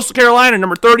Coastal Carolina,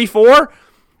 number 34.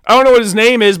 I don't know what his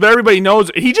name is, but everybody knows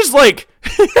it. He just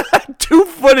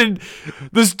two-footed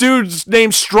this dude's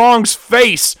named Strong's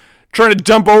face trying to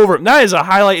dump over him. That is a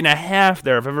highlight and a half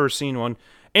there if I've ever seen one.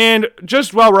 And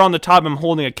just while we're on the top, I'm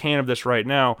holding a can of this right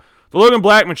now. The Logan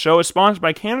Blackman Show is sponsored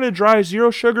by Canada Dry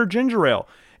Zero Sugar Ginger Ale.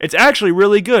 It's actually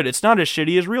really good. It's not as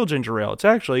shitty as real ginger ale. It's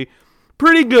actually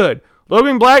pretty good.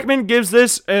 Logan Blackman gives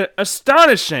this an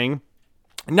astonishing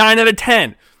 9 out of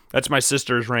 10. That's my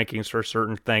sister's rankings for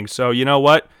certain things. So you know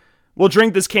what? We'll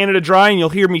drink this Canada Dry, and you'll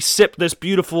hear me sip this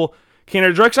beautiful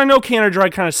Canada Dry, because I know Canada Dry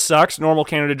kind of sucks. Normal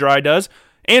Canada Dry does.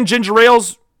 And ginger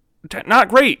ale's not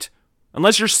great,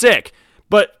 unless you're sick.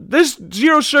 But this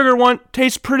zero sugar one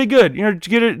tastes pretty good.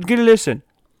 Get a listen.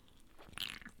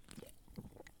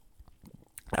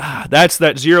 That's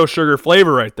that zero sugar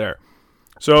flavor right there.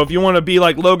 So if you want to be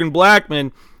like Logan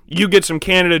Blackman, you get some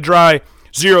Canada Dry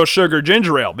Zero Sugar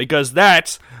Ginger Ale, because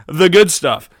that's the good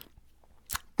stuff.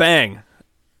 Bang.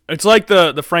 It's like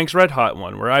the Frank's Red Hot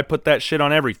one, where I put that shit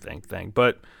on everything thing.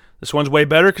 But this one's way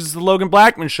better because it's the Logan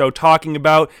Blackman Show talking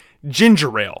about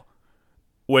ginger ale,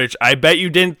 which I bet you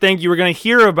didn't think you were going to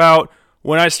hear about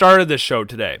when I started this show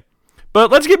today. But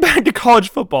let's get back to college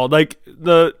football, like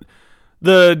the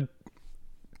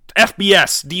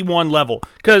FBS D1 level,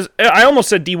 because I almost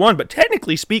said D1, but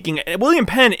technically speaking, William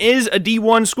Penn is a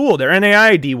D1 school. They're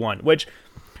NAIA D1, which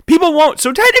people won't.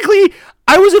 So technically,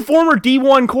 I was a former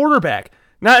D1 quarterback.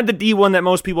 Not the D1 that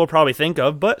most people probably think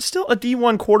of, but still a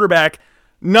D1 quarterback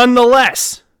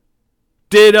nonetheless.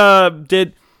 Did I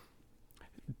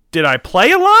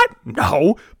play a lot?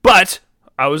 No, but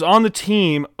I was on the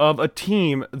team of a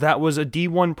team that was a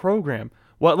D1 program.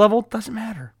 What level? Doesn't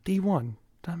matter. D1.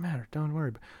 Doesn't matter. Don't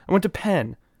worry. I went to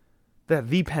Penn.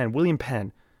 The Penn. William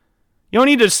Penn. You don't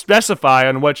need to specify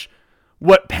on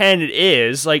what Penn it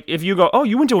is. Like, if you go, oh,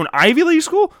 you went to an Ivy League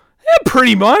school?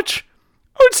 Pretty much.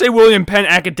 I would say William Penn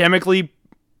academically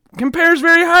compares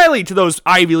very highly to those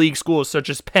Ivy League schools such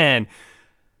as Penn.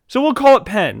 So we'll call it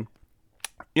Penn.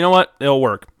 You know what? It'll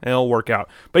work. It'll work out.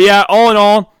 But yeah, all in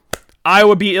all,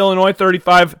 Iowa beat Illinois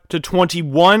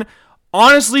 35-21.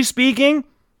 Honestly speaking,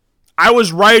 I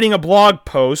was writing a blog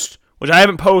post, which I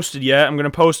haven't posted yet. I'm going to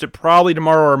post it probably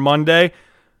tomorrow or Monday.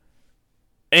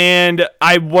 And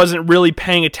I wasn't really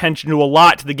paying attention to a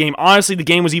lot to the game. Honestly, the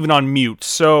game was even on mute.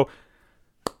 So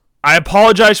I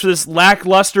apologize for this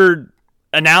lackluster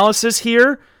analysis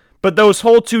here. But those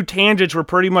whole two tangents were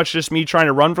pretty much just me trying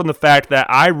to run from the fact that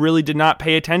I really did not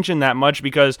pay attention that much,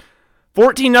 because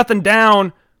 14-0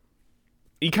 down,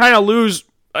 you kind of lose.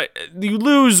 You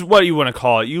lose what you want to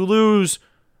call it. You lose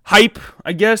hype,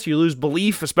 I guess. You lose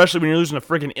belief, especially when you're losing to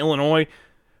freaking Illinois.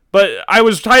 But I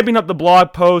was typing up the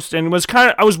blog post and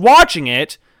I was watching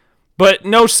it, but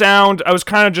no sound. I was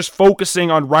kind of just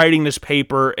focusing on writing this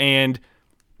paper, and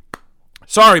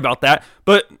sorry about that.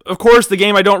 But of course, the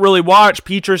game I don't really watch,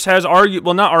 Petrus has not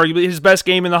arguably his best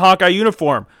game in the Hawkeye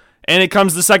uniform. And it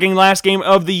comes the second last game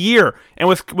of the year. And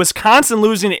with Wisconsin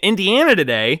losing to Indiana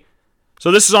today,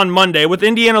 so this is on Monday, with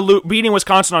Indiana beating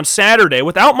Wisconsin on Saturday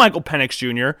without Michael Penix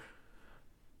Jr.,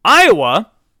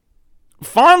 Iowa,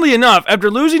 fondly enough, after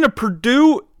losing to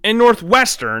Purdue and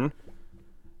Northwestern,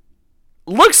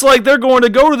 looks like they're going to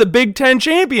go to the Big Ten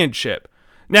championship.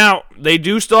 Now, they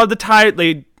do still have the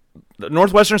tie.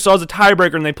 Northwestern still has a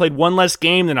tiebreaker, and they played one less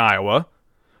game than Iowa.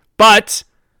 But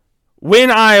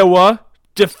when Iowa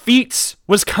defeats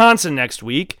Wisconsin next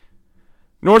week,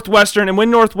 when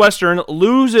Northwestern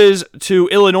loses to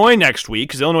Illinois next week,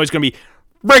 because Illinois is going to be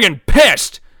friggin'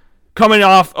 pissed coming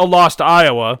off a loss to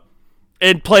Iowa,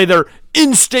 and play their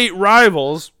in-state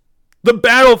rivals, the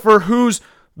battle for who's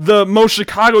the most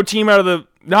Chicago team out of the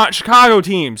not Chicago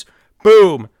teams.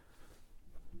 Boom.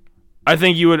 I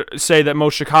think you would say that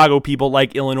most Chicago people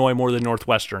like Illinois more than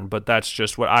Northwestern, but that's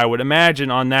just what I would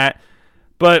imagine on that.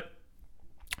 But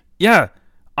yeah,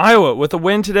 Iowa with a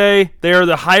win today. They are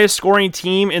the highest scoring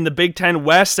team in the Big Ten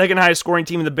West, second highest scoring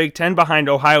team in the Big Ten behind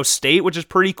Ohio State, which is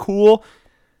pretty cool.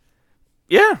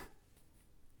 Yeah.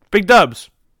 Big dubs.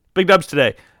 Big dubs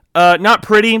today. Not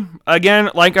pretty. Again,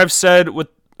 like I've said with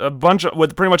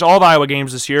pretty much all of Iowa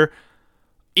games this year,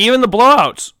 even the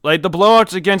blowouts, like the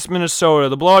blowouts against Minnesota,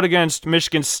 the blowout against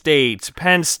Michigan State,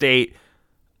 Penn State,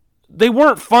 they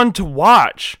weren't fun to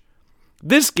watch.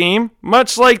 This game,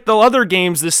 much like the other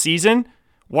games this season,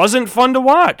 wasn't fun to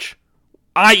watch.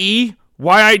 I.e.,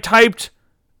 why I typed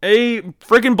a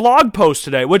freaking blog post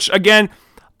today, which, again,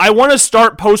 I want to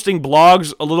start posting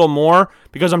blogs a little more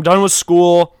because I'm done with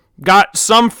school, got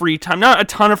some free time, not a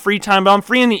ton of free time, but I'm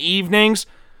free in the evenings,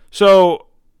 so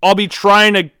I'll be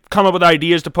trying to come up with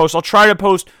ideas to post. I'll try to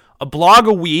post a blog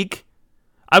a week.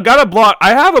 I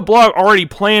have a blog already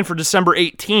planned for December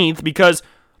 18th because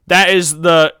that is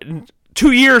the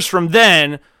 2 years from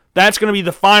then. That's going to be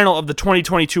the final of the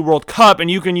 2022 World Cup, and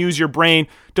you can use your brain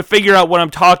to figure out what I'm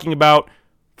talking about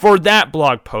for that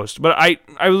blog post. But I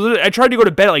tried to go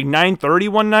to bed at like 9:30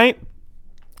 one night,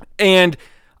 and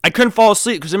I couldn't fall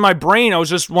asleep because in my brain I was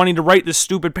just wanting to write this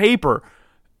stupid paper,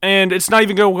 and it's not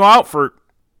even going to go out for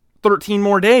 13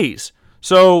 more days.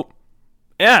 So,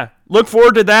 yeah, look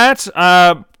forward to that.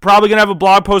 Probably going to have a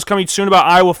blog post coming soon about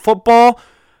Iowa football.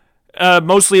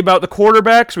 Mostly about the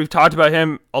quarterbacks. We've talked about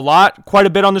him a lot, quite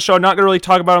a bit on the show. Not going to really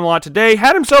talk about him a lot today.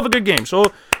 Had himself a good game.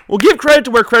 So we'll give credit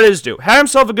to where credit is due. Had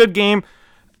himself a good game.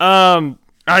 I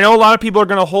know a lot of people are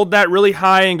going to hold that really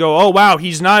high and go, oh, wow,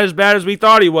 he's not as bad as we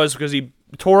thought he was because he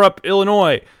tore up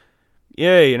Illinois.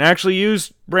 Yay. And actually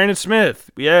used Brandon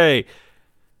Smith. Yay.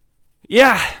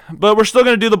 Yeah, but we're still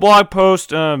going to do the blog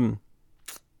post. Yeah.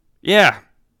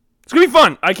 It's going to be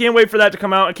fun. I can't wait for that to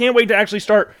come out. I can't wait to actually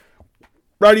start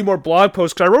writing more blog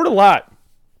posts because I wrote a lot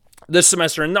this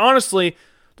semester. And honestly,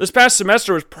 this past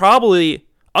semester was probably,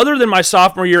 other than my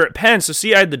sophomore year at Penn, so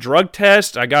see, I had the drug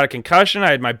test, I got a concussion,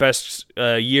 I had my best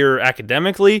year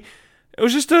academically. It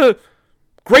was just a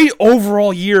great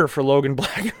overall year for Logan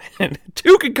Blackman.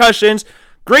 2 concussions,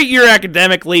 great year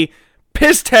academically,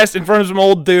 piss test in front of some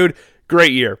old dude,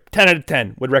 great year. 10 out of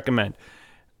 10, would recommend.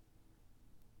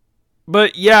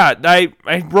 But yeah, I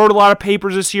wrote a lot of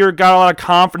papers this year, got a lot of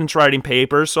confidence writing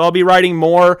papers, so I'll be writing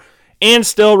more and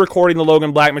still recording the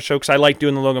Logan Blackman Show because I like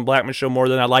doing the Logan Blackman Show more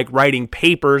than I like writing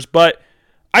papers, but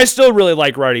I still really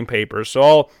like writing papers,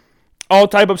 so I'll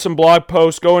type up some blog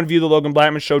posts, go and view the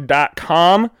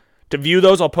LoganBlackmanShow.com to view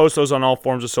those. I'll post those on all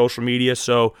forms of social media,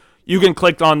 so you can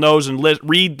click on those and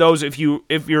read those if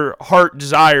your heart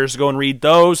desires to go and read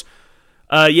those.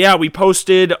 Yeah, we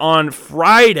posted on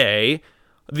Friday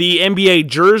the NBA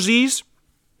jerseys.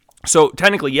 So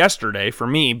technically yesterday for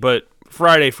me, but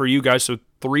Friday for you guys. So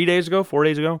 4 days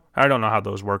ago. I don't know how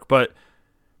those work, but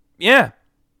yeah.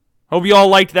 Hope you all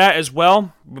liked that as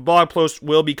well. The blog post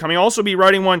will be coming. I'll also be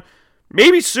writing one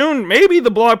maybe soon. Maybe the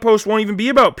blog post won't even be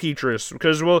about Petrus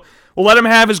because we'll let him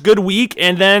have his good week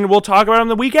and then we'll talk about him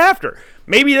the week after.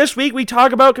 Maybe this week we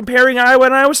talk about comparing Iowa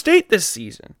and Iowa State this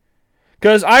season.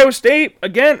 Because Iowa State,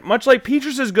 again, much like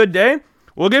Petrus' good day,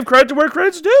 we'll give credit to where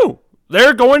credit's due.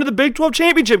 They're going to the Big 12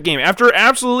 championship game after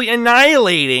absolutely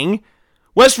annihilating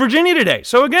West Virginia today.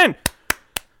 So again,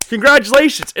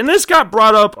 congratulations. And this got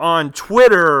brought up on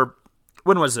Twitter.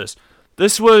 When was this?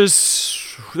 This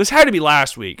had to be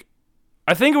last week.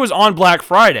 I think it was on Black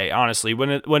Friday, honestly,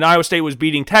 when Iowa State was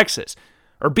beat Texas.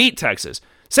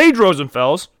 Sage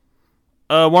Rosenfels,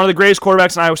 one of the greatest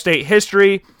quarterbacks in Iowa State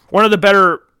history, one of the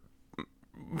better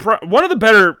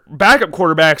backup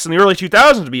quarterbacks in the early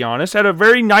 2000s, to be honest. Had a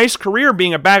very nice career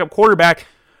being a backup quarterback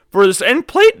for this, and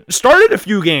started a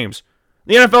few games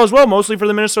in the NFL as well, mostly for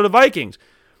the Minnesota Vikings.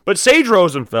 But Sage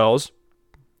Rosenfels,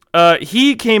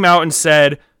 he came out and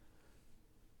said,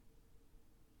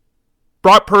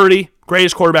 Brock Purdy,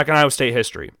 greatest quarterback in Iowa State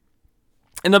history.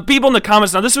 And the people in the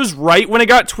comments, now this was right when it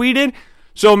got tweeted,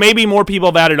 so maybe more people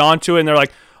have added on to it, and they're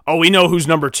like, oh, we know who's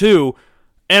number 2.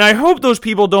 And I hope those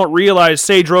people don't realize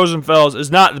Sage Rosenfels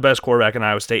is not the best quarterback in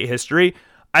Iowa State history.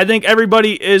 I think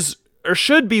everybody is, or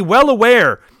should be, well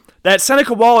aware that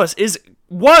Seneca Wallace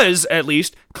was at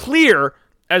least clear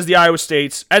as Iowa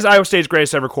State's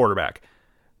greatest ever quarterback.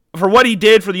 For what he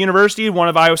did for the university, one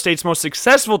of Iowa State's most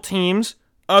successful teams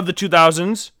of the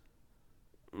 2000s,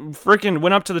 freaking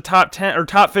went up to the top 10 or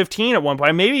top 15 at one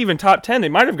point, maybe even top 10. They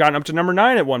might have gotten up to number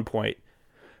 9 at one point.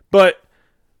 But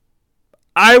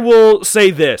I will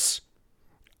say this.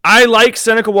 I like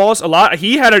Seneca Wallace a lot.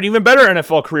 He had an even better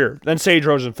NFL career than Sage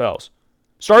Rosenfels.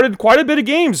 Started quite a bit of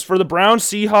games for the Browns,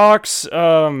 Seahawks.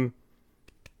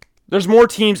 There's more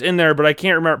teams in there, but I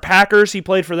can't remember. Packers, he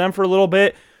played for them for a little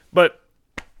bit. But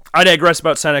I digress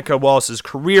about Seneca Wallace's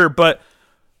career, but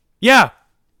yeah,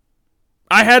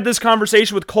 I had this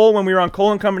conversation with Cole when we were on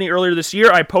Cole and Company earlier this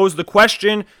year. I posed the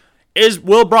question,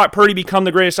 will Brock Purdy become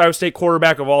the greatest Iowa State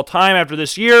quarterback of all time after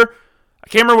this year? I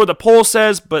can't remember what the poll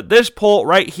says, but this poll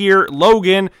right here,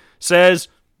 Logan, says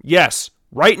yes.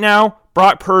 Right now,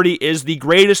 Brock Purdy is the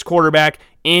greatest quarterback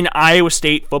in Iowa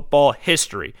State football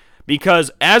history.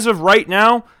 Because as of right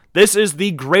now, this is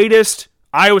the greatest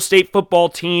Iowa State football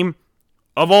team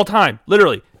of all time,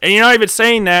 literally. And you're not even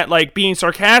saying that like being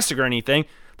sarcastic or anything.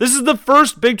 This is the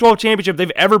first Big 12 championship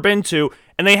they've ever been to,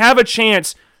 and they have a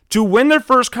chance to win their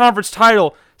first conference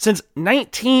title since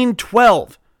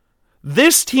 1912.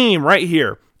 This team right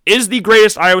here is the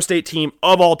greatest Iowa State team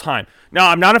of all time. Now,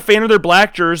 I'm not a fan of their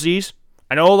black jerseys.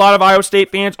 I know a lot of Iowa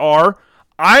State fans are.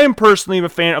 I am personally a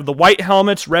fan of the white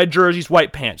helmets, red jerseys,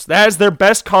 white pants. That is their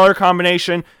best color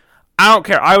combination. I don't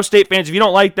care. Iowa State fans, if you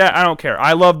don't like that, I don't care.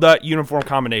 I love the uniform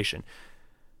combination.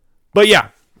 But yeah,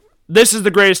 this is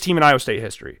the greatest team in Iowa State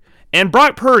history. And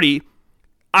Brock Purdy,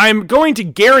 I'm going to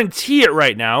guarantee it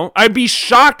right now. I'd be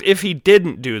shocked if he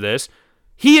didn't do this.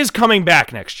 He is coming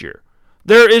back next year.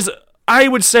 I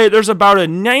would say there's about a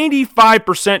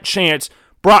 95% chance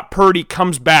Brock Purdy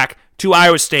comes back to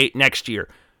Iowa State next year.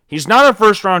 He's not a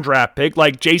first-round draft pick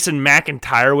like Jason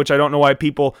McIntyre, which I don't know why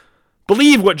people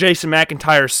believe what Jason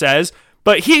McIntyre says,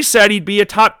 but he said he'd be a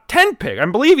top 10 pick. I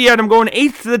believe he had him going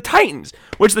 8th to the Titans,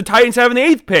 which the Titans have in the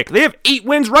 8th pick. They have 8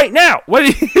 wins right now.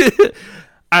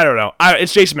 I don't know.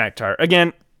 It's Jason McIntyre.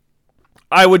 Again,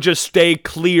 I would just stay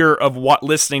clear of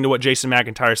listening to what Jason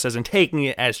McIntyre says and taking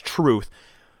it as truth.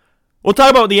 We'll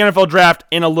talk about the NFL draft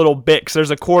in a little bit because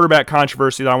there's a quarterback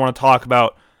controversy that I want to talk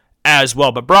about as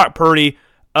well. But Brock Purdy,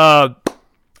 I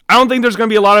don't think there's going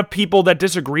to be a lot of people that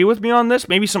disagree with me on this.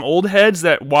 Maybe some old heads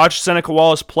that watch Seneca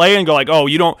Wallace play and go like, oh,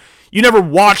 you never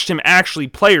watched him actually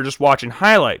play, you're just watching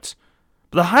highlights.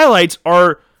 But the highlights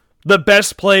are the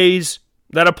best plays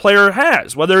that a player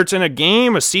has. Whether it's in a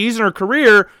game, a season, or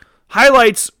career,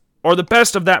 highlights are the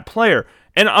best of that player.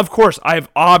 And of course, I've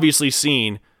obviously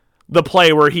seen the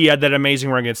play where he had that amazing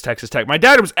run against Texas Tech. My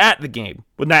dad was at the game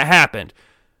when that happened.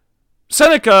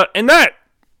 Seneca,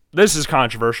 this is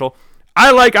controversial.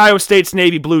 I like Iowa State's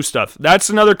navy blue stuff. That's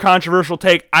another controversial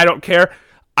take. I don't care.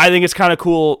 I think it's kind of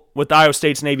cool with Iowa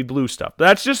State's navy blue stuff.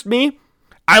 That's just me.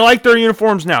 I like their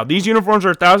uniforms now. These uniforms are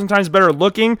 1,000 times better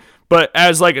looking, but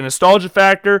as like a nostalgia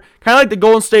factor, kind of like the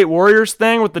Golden State Warriors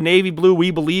thing with the navy blue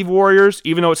We Believe Warriors,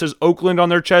 even though it says Oakland on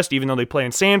their chest, even though they play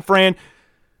in San Fran.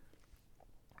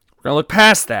 We're going to look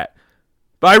past that.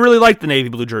 But I really like the navy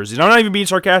blue jerseys. I'm not even being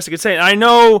sarcastic and saying, I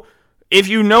know if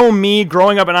you know me,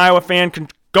 growing up an Iowa fan,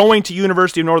 going to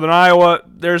University of Northern Iowa,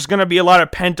 there's going to be a lot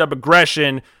of pent-up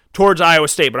aggression towards Iowa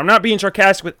State. But I'm not being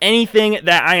sarcastic with anything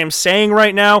that I am saying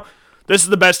right now. This is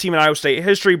the best team in Iowa State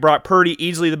history. Brock Purdy,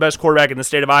 easily the best quarterback in the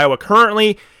state of Iowa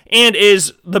currently, and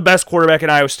is the best quarterback in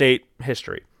Iowa State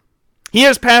history. He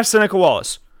has passed Seneca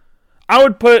Wallace. I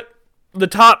would put the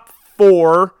top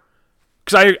 4,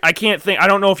 because I can't think, I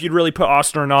don't know if you'd really put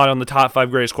Austin or not on the top 5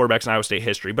 greatest quarterbacks in Iowa State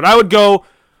history, but I would go,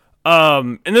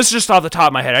 and this is just off the top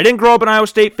of my head. I didn't grow up an Iowa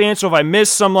State fan, so if I miss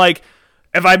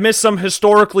some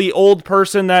historically old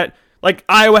person that, like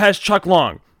Iowa has Chuck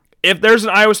Long. If there's an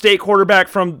Iowa State quarterback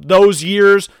from those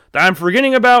years that I'm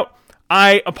forgetting about,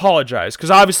 I apologize,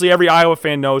 because obviously every Iowa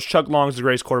fan knows Chuck Long is the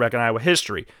greatest quarterback in Iowa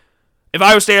history. If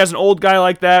Iowa State has an old guy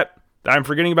like that I'm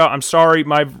forgetting about, I'm sorry.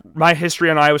 My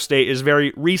history on Iowa State is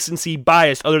very recency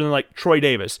biased, other than like Troy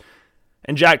Davis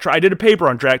and Jack Trice. I did a paper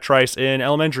on Jack Trice in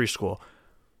elementary school.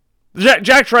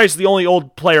 Jack Trice is the only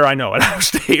old player I know at Iowa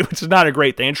State, which is not a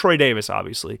great thing. And Troy Davis,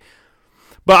 obviously.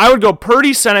 But I would go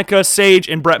Purdy, Seneca, Sage,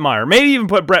 and Brett Meyer. Maybe even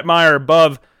put Brett Meyer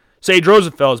above Sage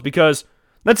Rosenfels, because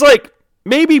that's like,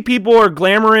 maybe people are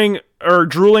glamoring or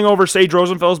drooling over Sage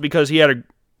Rosenfels because he had a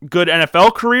good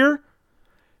NFL career,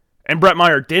 and Brett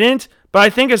Meyer didn't. But I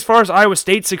think as far as Iowa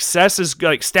State's success is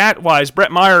like stat-wise,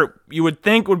 Brett Meyer, you would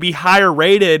think, would be higher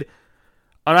rated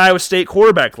on Iowa State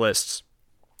quarterback lists.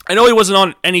 I know he wasn't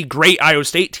on any great Iowa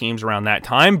State teams around that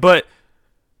time, but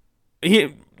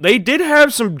they did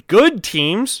have some good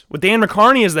teams with Dan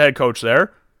McCarney as the head coach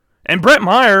there. And Brett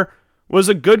Meyer was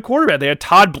a good quarterback. They had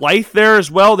Todd Blythe there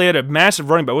as well. They had a massive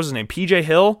running back. What was his name? PJ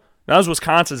Hill? That was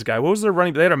Wisconsin's guy. What was their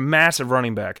running back? They had a massive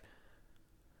running back.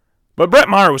 But Brett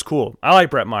Meyer was cool. I like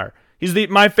Brett Meyer. He's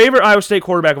my favorite Iowa State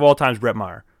quarterback of all time is Brett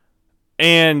Meyer.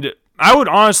 And I would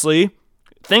honestly,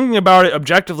 thinking about it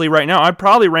objectively right now, I'd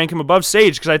probably rank him above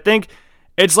Sage, because I think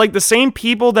it's like the same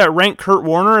people that rank Kurt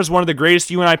Warner as one of the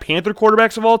greatest UNI Panther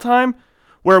quarterbacks of all time,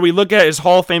 where we look at his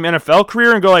Hall of Fame NFL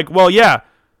career and go like, well, yeah,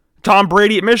 Tom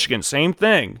Brady at Michigan, same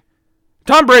thing.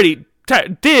 Tom Brady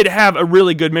did have a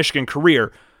really good Michigan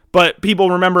career, but people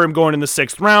remember him going in the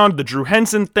 6th round, the Drew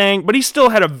Henson thing, but he still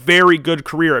had a very good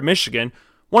career at Michigan.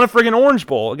 Won a friggin' Orange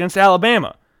Bowl against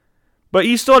Alabama. But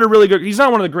he still had a really good... He's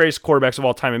not one of the greatest quarterbacks of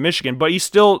all time in Michigan, but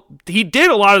he did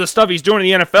a lot of the stuff he's doing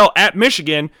in the NFL at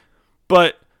Michigan,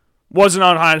 but wasn't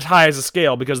on as high as a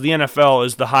scale because the NFL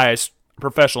is the highest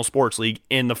professional sports league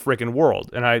in the frickin' world.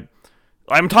 And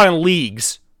I'm talking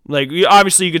leagues. Like,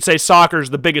 obviously you could say soccer is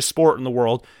the biggest sport in the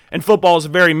world, and football is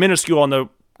very minuscule on the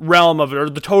realm of, or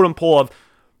the totem pole of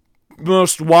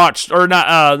most watched, or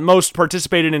not, most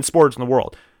participated in sports in the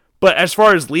world. But as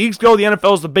far as leagues go, the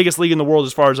NFL is the biggest league in the world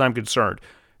as far as I'm concerned.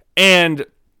 And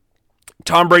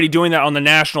Tom Brady doing that on the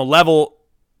national level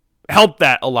helped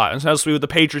that a lot, especially with the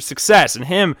Patriots' success and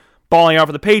him balling out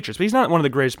for the Patriots. But he's not one of the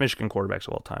greatest Michigan quarterbacks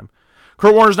of all time.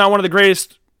 Kurt Warner's not one of the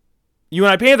greatest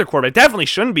UNI Panther quarterback. Definitely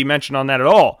shouldn't be mentioned on that at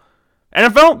all.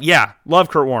 NFL? Yeah. Love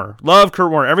Kurt Warner. Love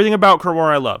Kurt Warner. Everything about Kurt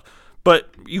Warner I love.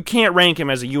 But you can't rank him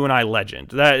as a UNI legend.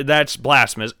 That's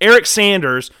blasphemous. Eric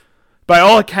Sanders, by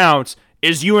all accounts,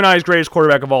 is UNI's greatest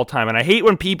quarterback of all time. And I hate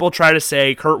when people try to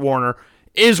say Kurt Warner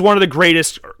is one of the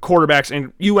greatest quarterbacks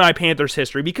in UNI Panthers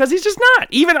history, because he's just not.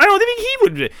 Even, I don't think he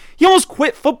would. He almost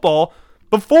quit football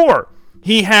before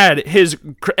he had his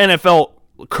NFL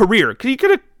career. He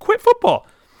could have quit football.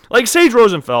 Like Sage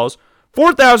Rosenfels,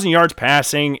 4,000 yards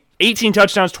passing, 18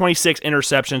 touchdowns, 26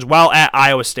 interceptions while at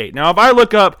Iowa State. Now, if I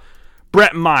look up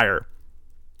Brett Meyer,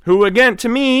 who, again, to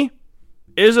me,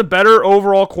 is a better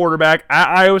overall quarterback at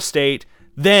Iowa State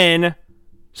than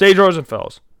Sage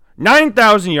Rosenfels.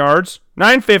 9,000 yards,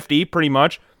 950 pretty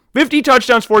much, 50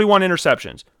 touchdowns, 41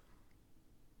 interceptions.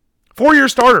 4-year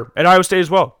starter at Iowa State as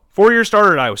well. 4-year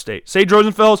starter at Iowa State. Sage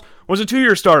Rosenfels was a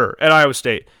 2-year starter at Iowa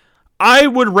State. I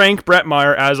would rank Brett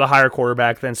Meyer as a higher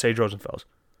quarterback than Sage Rosenfels.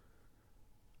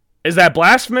 Is that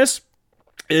blasphemous?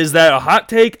 Is that a hot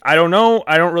take? I don't know.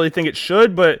 I don't really think it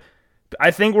should, but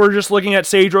I think we're just looking at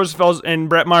Sage Rosenfels and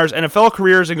Brett Meyer's NFL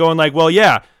careers and going like, well,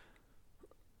 yeah,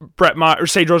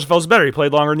 Sage Rosenfels is better. He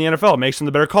played longer in the NFL. It makes him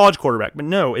the better college quarterback. But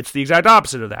no, it's the exact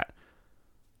opposite of that.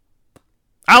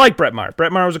 I like Brett Meyer.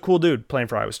 Brett Meyer was a cool dude playing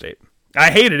for Iowa State. I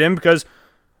hated him because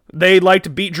they liked to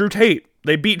beat Drew Tate.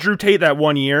 They beat Drew Tate that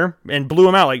one year and blew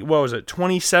him out. Like, what was it,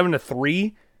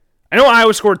 27-3? I know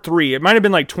Iowa scored 3. It might have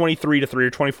been like 23-3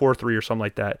 or 24-3 or something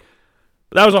like that.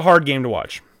 But that was a hard game to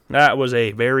watch. That was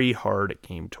a very hard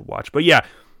game to watch. But yeah,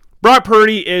 Brock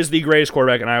Purdy is the greatest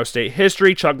quarterback in Iowa State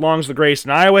history. Chuck Long's the greatest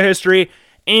in Iowa history.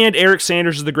 And Eric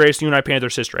Sanders is the greatest in UNI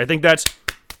Panthers history. I think that's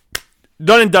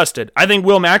done and dusted. I think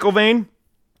Will McElvain,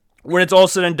 when it's all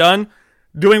said and done,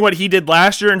 doing what he did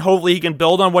last year, and hopefully he can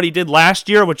build on what he did last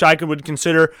year, which I would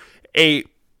consider a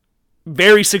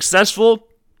very successful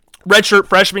redshirt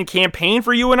freshman campaign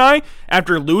for UNI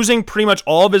after losing pretty much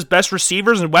all of his best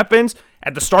receivers and weapons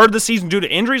at the start of the season due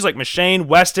to injuries like Machane,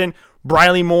 Weston,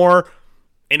 Briley Moore,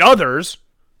 and others,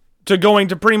 to going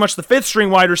to pretty much the 5th-string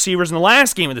wide receivers in the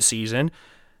last game of the season.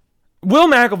 Will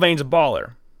McElvain's a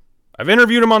baller. I've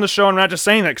interviewed him on the show. I'm not just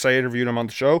saying that because I interviewed him on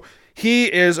the show.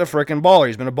 He is a freaking baller.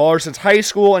 He's been a baller since high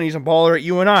school, and he's a baller at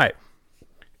UNI.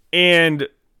 And,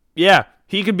 yeah,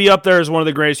 he could be up there as one of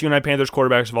the greatest UNI Panthers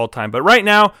quarterbacks of all time. But right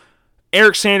now,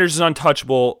 Eric Sanders is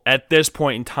untouchable at this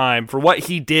point in time for what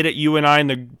he did at UNI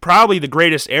and probably the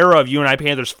greatest era of UNI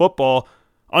Panthers football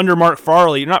under Mark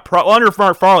Farley. Under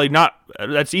Mark Farley,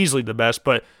 that's easily the best,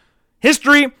 but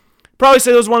history, probably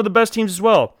say that was one of the best teams as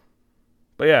well.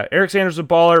 But yeah, Eric Sanders is a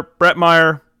baller. Brett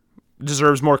Meyer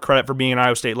deserves more credit for being an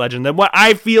Iowa State legend than what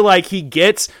I feel like he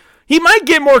gets. He might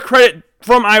get more credit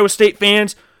from Iowa State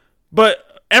fans,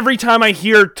 but every time I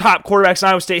hear top quarterbacks in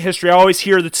Iowa State history, I always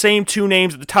hear the same 2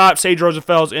 names at the top, Sage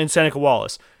Rosenfels and Seneca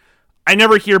Wallace. I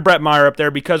never hear Brett Meyer up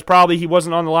there because probably he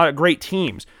wasn't on a lot of great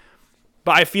teams.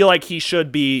 But I feel like he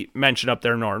should be mentioned up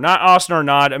there more. Not Austin or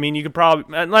not. I mean, you could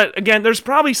probably... Again,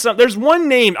 there's one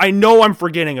name I know I'm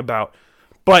forgetting about.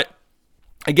 But,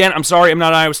 again, I'm sorry, I'm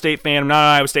not an Iowa State fan. I'm not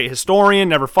an Iowa State historian.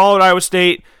 Never followed Iowa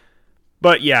State.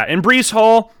 But, yeah, in Breece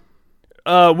Hall,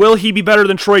 will he be better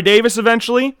than Troy Davis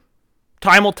eventually?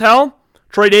 Time will tell.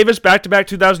 Troy Davis, back-to-back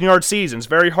 2,000-yard seasons.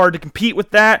 Very hard to compete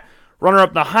with that.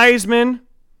 Runner-up the Heisman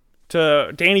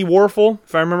to Danny Warfel,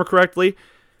 if I remember correctly.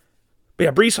 But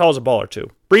yeah, Breece Hall is a baller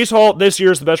too. Breece Hall this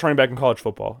year is the best running back in college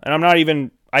football. And I'm not even...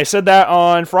 I said that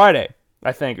on Friday,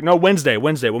 I think. No, Wednesday,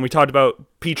 when we talked about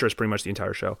Petrus pretty much the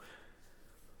entire show.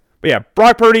 But yeah,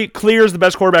 Brock Purdy clears the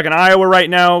best quarterback in Iowa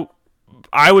right now.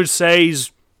 I would say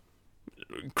he's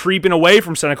creeping away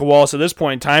from Seneca Wallace at this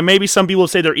point in time. Maybe some people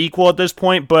say they're equal at this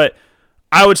point, but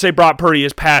I would say Brock Purdy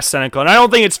is past Seneca. And I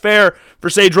don't think it's fair for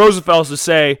Sage Rosenfels to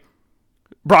say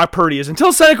Brock Purdy is.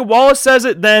 Until Seneca Wallace says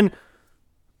it, then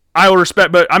I will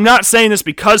respect, but I'm not saying this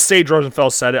because Sage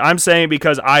Rosenfeld said it. I'm saying it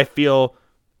because I feel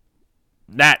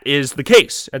that is the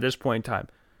case at this point in time.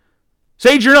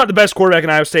 Sage, you're not the best quarterback in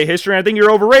Iowa State history, and I think you're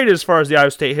overrated as far as the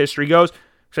Iowa State history goes,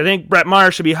 because I think Brett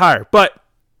Meyer should be higher. But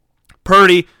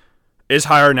Purdy is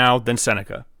higher now than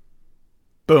Seneca.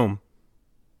 Boom.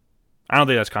 I don't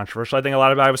think that's controversial. I think a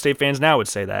lot of Iowa State fans now would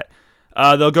say that.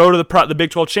 They'll go to the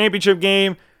Big 12 championship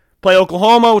game, play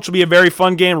Oklahoma, which will be a very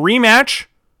fun game. Rematch.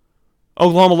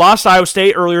 Oklahoma lost to Iowa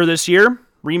State earlier this year.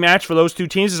 Rematch for those two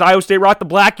teams. Does Iowa State rock the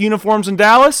black uniforms in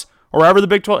Dallas? Or wherever the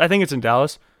Big 12... I think it's in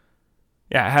Dallas.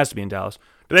 Yeah, it has to be in Dallas.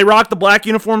 Do they rock the black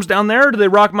uniforms down there, or do they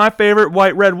rock my favorite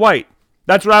white, red, white?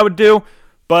 That's what I would do,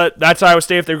 but that's Iowa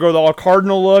State. If they go the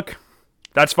all-cardinal look,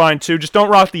 that's fine too. Just don't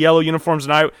rock the yellow uniforms.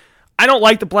 And I don't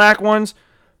like the black ones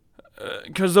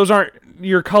because those aren't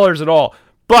your colors at all.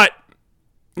 But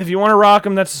if you want to rock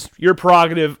them, that's your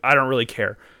prerogative. I don't really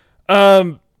care.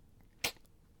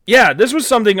 Yeah, this was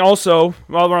something also,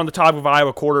 while we're on the topic of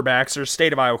Iowa quarterbacks, or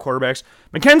state of Iowa quarterbacks,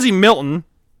 Mackenzie Milton,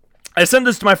 I sent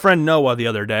this to my friend Noah the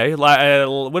other day.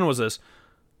 When was this?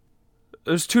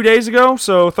 It was 2 days ago,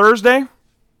 so Thursday.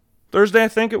 I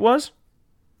think it was.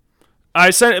 I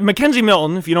sent Mackenzie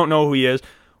Milton, if you don't know who he is,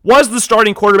 was the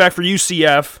starting quarterback for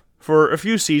UCF for a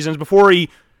few seasons before he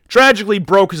tragically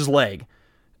broke his leg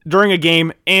during a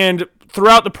game. And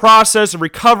throughout the process of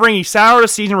recovering, he sat out a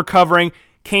season recovering,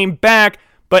 came back.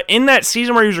 But in that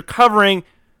season where he was recovering,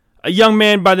 a young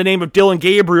man by the name of Dylan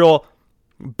Gabriel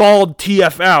balled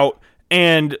TF out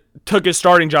and took his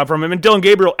starting job from him. And Dylan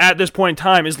Gabriel, at this point in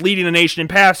time, is leading the nation in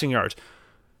passing yards.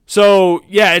 So,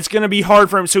 yeah, it's going to be hard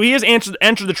for him. So he has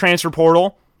entered the transfer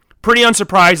portal, pretty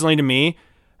unsurprisingly to me.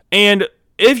 And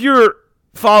if you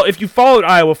followed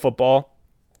Iowa football,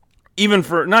 even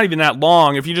for not even that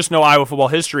long, if you just know Iowa football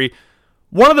history,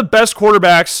 one of the best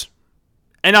quarterbacks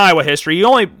in Iowa history. He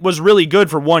only was really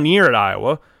good for 1 year at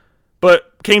Iowa,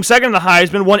 but came second in the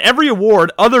Heisman, won every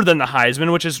award other than the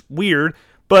Heisman, which is weird,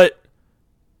 but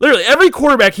literally every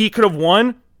quarterback he could have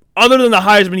won other than the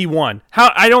Heisman he won.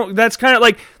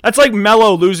 That's like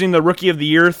Melo losing the Rookie of the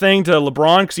Year thing to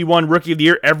LeBron because he won Rookie of the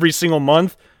Year every single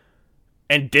month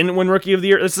and didn't win Rookie of the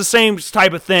Year. It's the same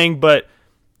type of thing, but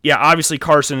yeah, obviously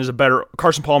Carson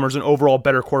Palmer is an overall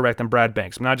better quarterback than Brad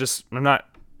Banks. I'm not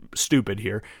stupid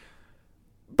here.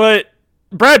 But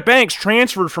Brad Banks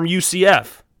transferred from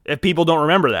UCF, if people don't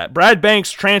remember that. Brad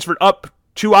Banks transferred up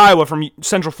to Iowa from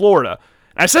Central Florida.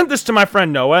 I sent this to my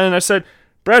friend Noah, and I said,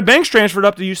 Brad Banks transferred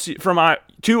up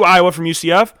to Iowa from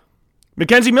UCF.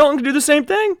 Mackenzie Milton could do the same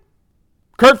thing.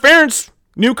 Kirk Ferentz,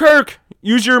 new Kirk,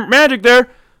 use your magic there.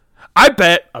 I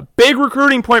bet a big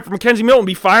recruiting point for Mackenzie Milton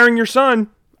would be firing your son.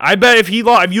 I bet if you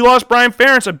lost Brian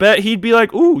Ferentz, I bet he'd be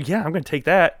like, ooh, yeah, I'm going to take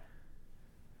that.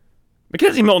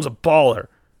 Mackenzie Milton's a baller.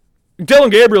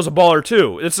 Dylan Gabriel's a baller,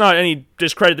 too. It's not any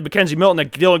discredit to Mackenzie Milton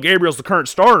that Dylan Gabriel's the current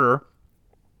starter.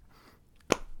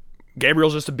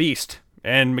 Gabriel's just a beast.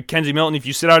 And Mackenzie Milton, if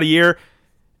you sit out a year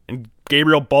and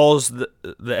Gabriel balls the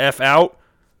F out,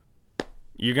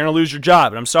 you're going to lose your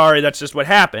job. And I'm sorry, that's just what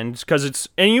happened. Because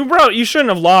you shouldn't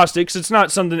have lost it because it's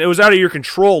not something, it was out of your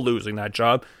control losing that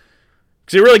job.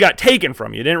 Because it really got taken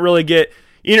from you. You didn't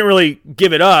really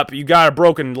give it up. You got a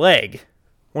broken leg.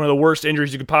 One of the worst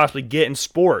injuries you could possibly get in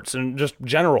sports and just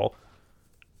general.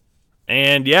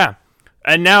 And yeah.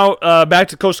 And now back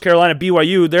to Coastal Carolina,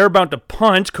 BYU. They're about to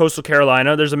punt Coastal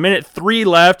Carolina. There's 1:03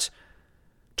 left.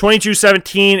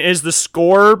 22-17 is the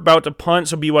score. About to punt,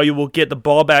 so BYU will get the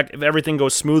ball back if everything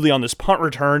goes smoothly on this punt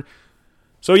return.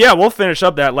 So yeah, we'll finish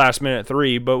up that last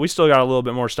 1:03, but we still got a little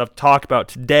bit more stuff to talk about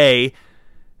today.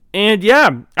 And yeah,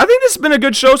 I think this has been a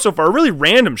good show so far. A really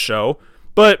random show,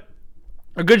 but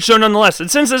a good show nonetheless. And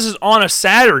since this is on a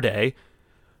Saturday,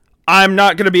 I'm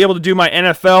not going to be able to do my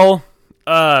NFL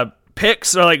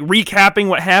picks or like recapping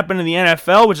what happened in the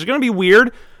NFL, which is going to be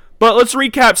weird. But let's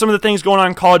recap some of the things going on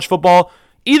in college football,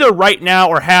 either right now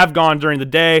or have gone during the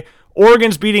day.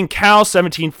 Oregon's beating Cal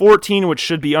 17-14, which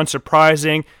should be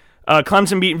unsurprising.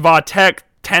 Clemson beating Va-Tech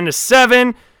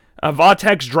 10-7.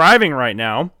 Va-Tech's driving right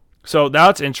now, so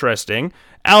that's interesting.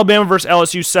 Alabama versus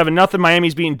LSU 7-0.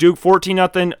 Miami's beating Duke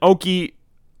 14-0.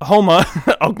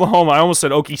 Oklahoma, I almost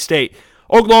said Okie State.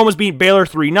 Oklahoma's beating Baylor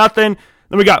 3-0. Then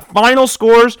we got final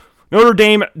scores. Notre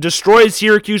Dame destroyed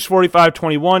Syracuse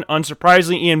 45-21.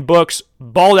 Unsurprisingly, Ian Book's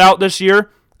balled out this year.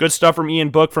 Good stuff from Ian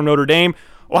Book from Notre Dame.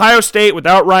 Ohio State,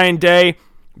 without Ryan Day,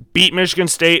 beat Michigan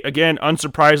State. Again,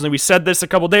 unsurprisingly. We said this a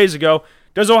couple days ago.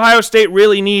 Does Ohio State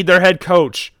really need their head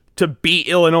coach to beat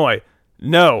Illinois?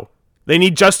 No. They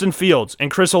need Justin Fields and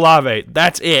Chris Olave.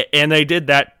 That's it. And they did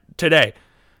that today.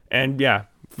 And yeah,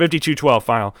 52-12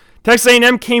 final. Texas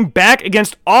A&M came back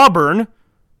against Auburn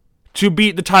to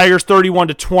beat the Tigers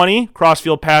 31-20.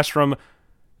 Crossfield pass from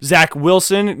Zach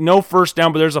Wilson. No first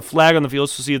down, but there's a flag on the field,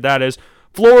 so we'll see what that is.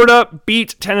 Florida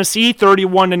beat Tennessee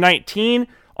 31-19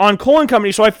 on Cole &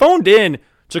 Company. So I phoned in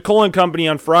to Cole & Company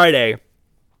on Friday,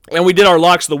 and we did our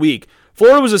locks of the week.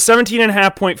 Florida was a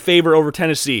 17.5-point favorite over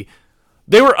Tennessee.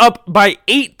 They were up by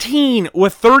 18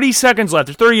 with 30 seconds left,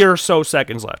 or 30 or so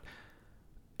seconds left.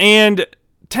 And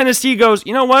Tennessee goes,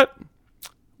 you know what?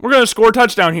 We're going to score a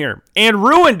touchdown here. And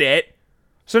ruined it.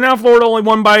 So now Florida only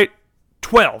won by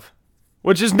 12,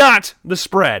 which is not the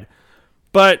spread.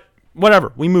 But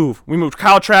whatever, we moved.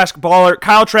 Kyle Trask, baller.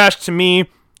 Kyle Trask, to me,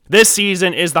 this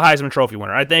season is the Heisman Trophy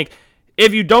winner. I think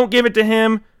if you don't give it to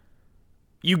him,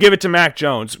 you give it to Mac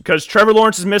Jones. Because Trevor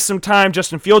Lawrence has missed some time.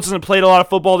 Justin Fields hasn't played a lot of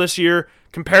football this year,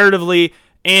 comparatively.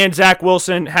 And Zach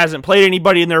Wilson hasn't played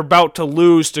anybody, and they're about to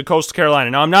lose to Coastal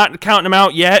Carolina. Now, I'm not counting them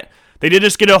out yet. They did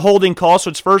just get a holding call, so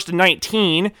it's 1st and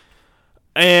 19.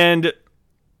 And,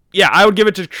 yeah, I would give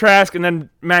it to Trask and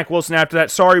then Mac Wilson after that.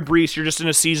 Sorry, Brees, you're just in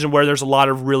a season where there's a lot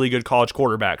of really good college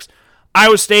quarterbacks.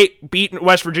 Iowa State beat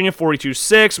West Virginia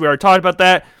 42-6. We already talked about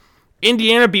that.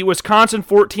 Indiana beat Wisconsin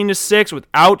 14-6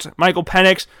 without Michael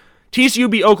Penix. TCU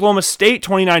beat Oklahoma State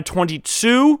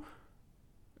 29-22.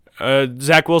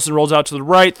 Zach Wilson rolls out to the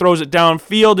right, throws it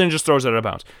downfield, and just throws it out of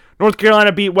bounds. North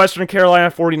Carolina beat Western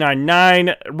Carolina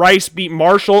 49-9. Rice beat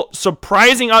Marshall.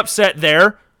 Surprising upset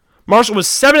there. Marshall was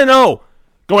 7-0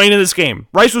 going into this game.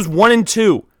 Rice was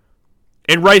 1-2.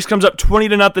 And Rice comes up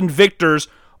 20-0 victors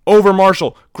over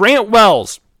Marshall. Grant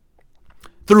Wells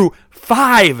threw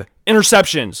 5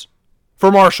 interceptions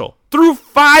for Marshall. Threw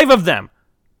 5 of them.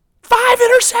 5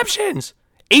 interceptions.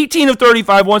 18 of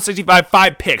 35, 165,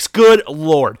 5 picks. Good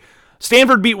Lord.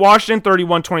 Stanford beat Washington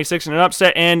 31-26 in an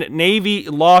upset, and Navy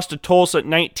lost to Tulsa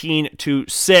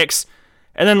 19-6.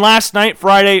 And then last night,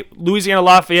 Friday, Louisiana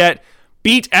Lafayette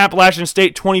beat Appalachian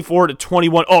State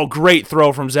 24-21. Oh, great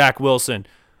throw from Zach Wilson.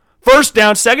 First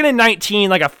down, 2nd and 19,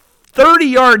 like a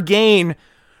 30-yard gain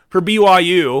for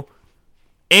BYU.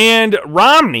 And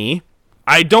Romney,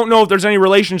 I don't know if there's any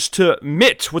relations to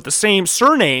Mitt with the same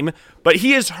surname, but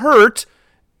he is hurt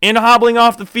and hobbling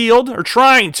off the field, or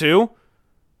trying to.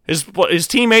 His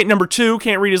teammate, number 2,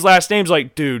 can't read his last name. He's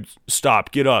like, dude,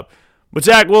 stop, get up. But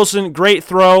Zach Wilson, great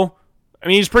throw. I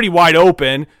mean, he's pretty wide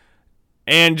open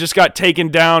and just got taken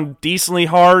down decently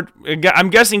hard. I'm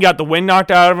guessing he got the wind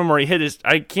knocked out of him, or he hit his,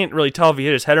 I can't really tell if he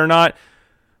hit his head or not.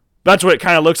 That's what it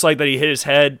kind of looks like, that he hit his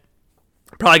head.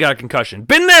 Probably got a concussion.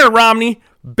 Been there, Romney.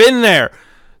 Been there.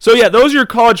 So, yeah, those are your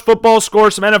college football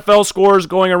scores. Some NFL scores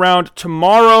going around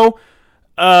tomorrow,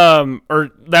 or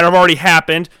that have already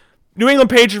happened. New England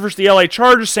Patriots versus the LA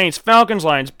Chargers, Saints, Falcons,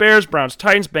 Lions, Bears, Browns,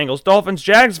 Titans, Bengals, Dolphins,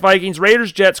 Jags, Vikings,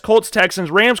 Raiders, Jets, Colts,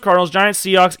 Texans, Rams, Cardinals, Giants,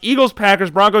 Seahawks, Eagles,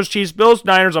 Packers, Broncos, Chiefs, Bills,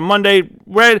 Niners on Monday.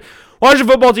 Washington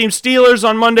football team, Steelers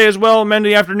on Monday as well,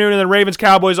 Monday afternoon, and then Ravens,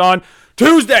 Cowboys on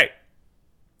Tuesday.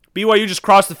 BYU just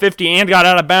crossed the 50 and got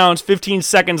out of bounds. 15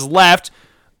 seconds left.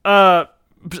 Okay,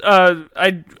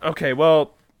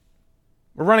 well,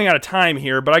 we're running out of time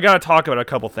here, but I got to talk about a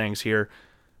couple things here.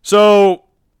 So,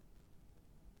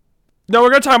 no, we're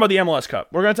going to talk about the MLS Cup.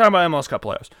 We're going to talk about MLS Cup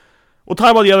playoffs. We'll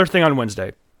talk about the other thing on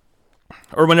Wednesday,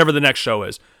 or whenever the next show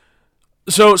is.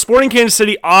 So, Sporting Kansas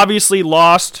City obviously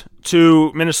lost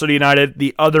to Minnesota United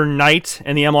the other night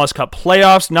in the MLS Cup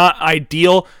playoffs. Not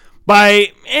ideal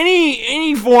by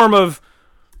any form of...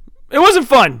 It wasn't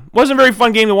fun. It wasn't a very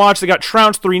fun game to watch. They got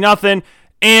trounced 3-0,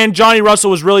 and Johnny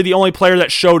Russell was really the only player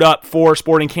that showed up for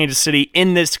Sporting Kansas City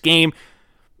in this game.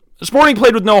 Sporting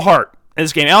played with no heart in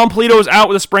this game. Alan Polito was out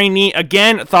with a sprained knee.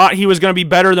 Again, thought he was going to be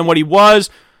better than what he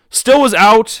was. Still was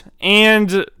out,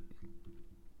 and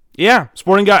yeah,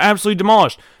 Sporting got absolutely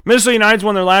demolished. Minnesota United's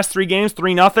won their last 3 games,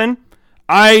 3-0.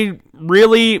 I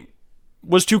really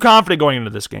was too confident going into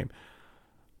this game.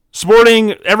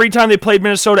 Sporting, every time they played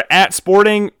Minnesota at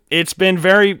Sporting, it's been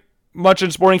very much in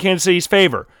Sporting Kansas City's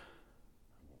favor.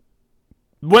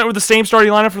 Went with the same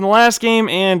starting lineup from the last game,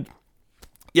 and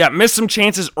yeah, missed some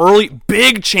chances early,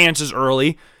 big chances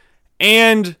early,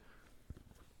 and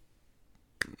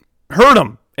hurt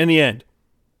them in the end.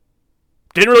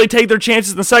 Didn't really take their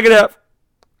chances in the second half.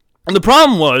 And the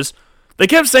problem was, they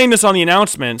kept saying this on the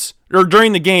announcements, or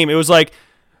during the game, it was like,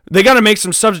 they got to make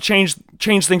some subs to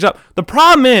change things up. The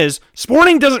problem is,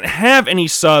 Sporting doesn't have any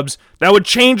subs that would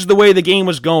change the way the game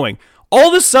was going. All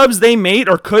the subs they made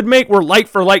or could make were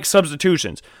like-for-like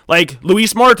substitutions. Like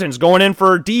Luis Martins going in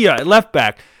for Dia at left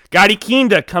back. Gadi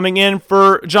Kinda coming in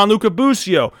for Gianluca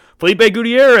Busio. Felipe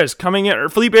Gutierrez coming in, or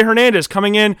Felipe Hernandez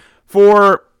coming in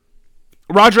for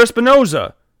Roger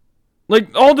Espinoza. Like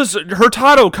all this,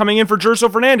 Hurtado coming in for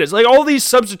Gerso Fernandez. Like all these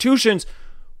substitutions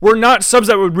were not subs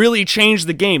that would really change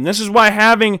the game. This is why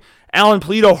having Alan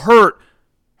Pulido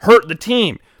hurt the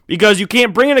team, because you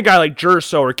can't bring in a guy like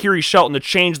Jerso or Kiri Shelton to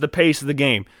change the pace of the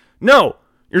game. No,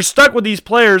 you're stuck with these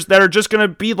players that are just going to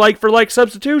be like for like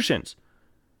substitutions.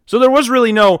 So there was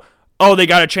really no, oh, they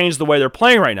got to change the way they're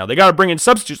playing right now. They got to bring in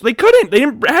substitutes. They couldn't. They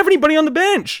didn't have anybody on the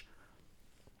bench.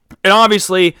 And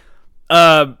obviously,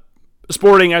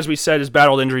 Sporting, as we said, has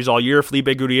battled injuries all year.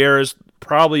 Felipe Gutierrez,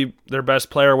 probably their best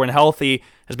player when healthy,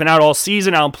 has been out all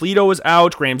season. Alan Pulido was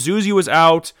out. Graham Zusi was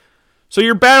out. So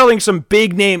you're battling some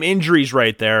big-name injuries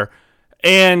right there.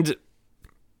 And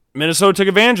Minnesota took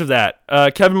advantage of that.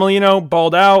 Kevin Molino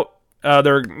balled out.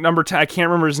 Their number 10, I can't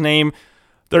remember his name.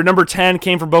 Their number 10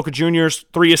 came from Boca Juniors,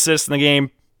 3 assists in the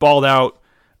game, balled out.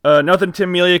 Nothing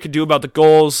Tim Melia could do about the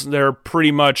goals. They're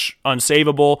pretty much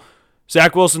unsavable.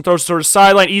 Zach Wilson throws towards the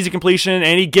sideline, easy completion,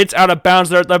 and he gets out of bounds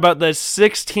there at about the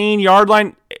 16-yard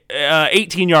line,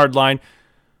 18-yard line.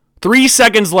 3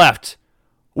 seconds left.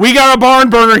 We got a barn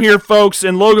burner here, folks,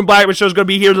 and Logan Blackman Show is going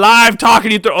to be here live talking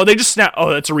to you through. Oh, they just snapped.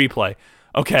 Oh, that's a replay.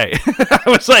 Okay. I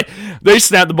was like, they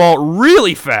snapped the ball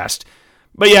really fast.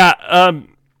 But yeah,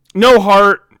 no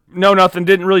heart, no nothing.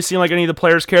 Didn't really seem like any of the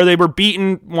players care. They were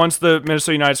beaten once the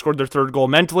Minnesota United scored their third goal.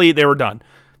 Mentally, they were done.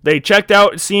 They checked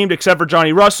out, it seemed, except for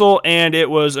Johnny Russell, and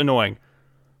it was annoying.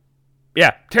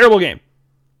 Yeah, terrible game.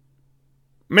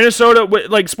 Minnesota,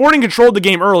 Sporting controlled the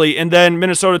game early, and then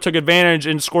Minnesota took advantage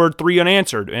and scored 3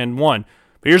 unanswered and won.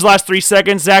 But here's the last 3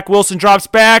 seconds. Zach Wilson drops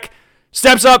back,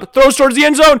 steps up, throws towards the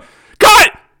end zone.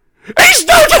 Cut! He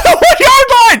stopped at the 1 yard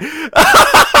line!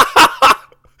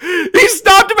 He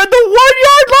stopped him at the 1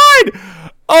 yard line!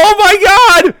 Oh my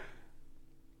God!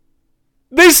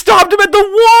 They stopped him at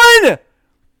the 1!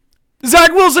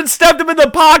 Zach Wilson stepped him in the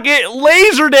pocket,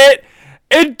 lasered it,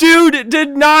 and dude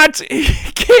did not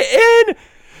get in.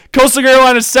 Coastal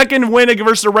Carolina's second win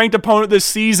versus a ranked opponent this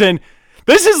season.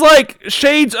 This is like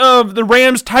shades of the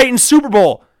Rams-Titans Super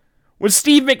Bowl with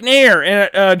Steve McNair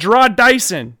and Kevin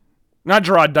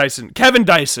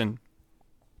Dyson.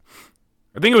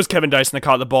 I think it was Kevin Dyson that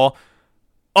caught the ball.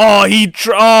 Oh,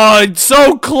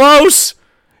 so close.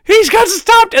 He's got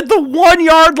stopped at the 1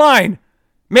 yard line.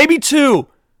 Maybe 2.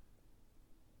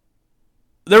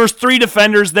 There was 3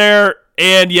 defenders there,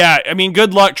 and yeah, I mean,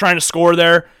 good luck trying to score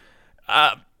there.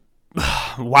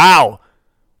 Wow.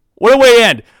 What a way to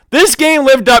end. This game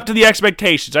lived up to the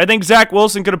expectations. I think Zach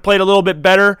Wilson could have played a little bit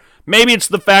better. Maybe it's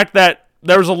the fact that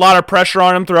there was a lot of pressure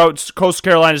on him throughout Coastal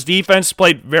Carolina's defense.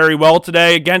 Played very well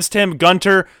today against him.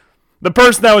 Gunter, the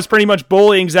person that was pretty much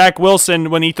bullying Zach Wilson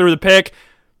when he threw the pick,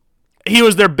 he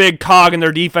was their big cog in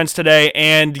their defense today.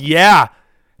 And yeah,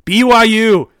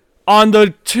 BYU on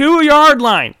the 2 yard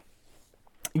line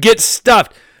gets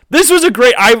stuffed. This was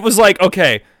I was like,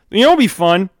 okay, you know what would be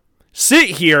fun?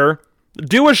 Sit here,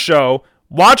 do a show,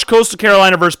 watch Coastal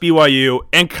Carolina versus BYU,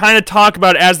 and kind of talk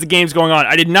about it as the game's going on.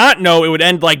 I did not know it would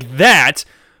end like that,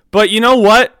 but you know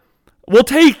what? We'll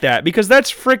take that because that's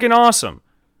freaking awesome.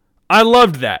 I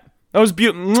loved that. That was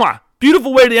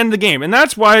beautiful way to end the game, and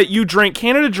that's why you drink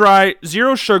Canada Dry,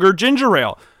 0 sugar, ginger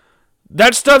ale.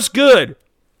 That stuff's good.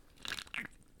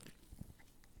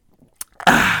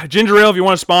 Ginger ale, if you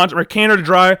want to sponsor, or Canada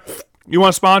Dry, you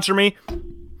want to sponsor me,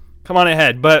 come on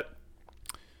ahead. But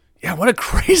yeah, what a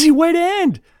crazy way to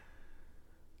end.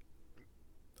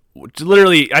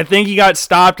 Literally, I think he got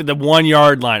stopped at the 1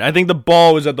 yard line. I think the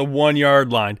ball was at the 1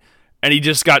 yard line, and he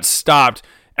just got stopped.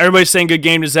 Everybody's saying good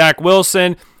game to Zach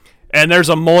Wilson, and there's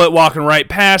a mullet walking right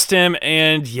past him,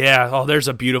 and yeah, there's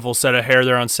a beautiful set of hair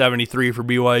there on 73 for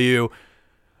BYU.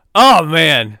 Oh,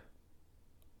 man.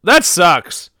 That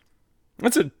sucks.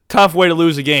 That's a tough way to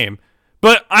lose a game.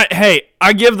 But,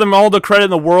 I give them all the credit in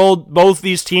the world, both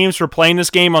these teams, for playing this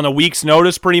game on a week's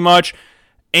notice pretty much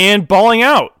and balling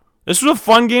out. This was a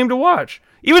fun game to watch.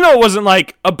 Even though it wasn't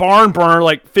like a barn burner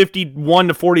like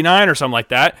 51-49 or something like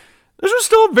that, this was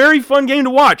still a very fun game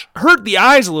to watch. Hurt the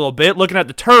eyes a little bit looking at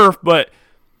the turf, but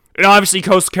obviously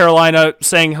Coastal Carolina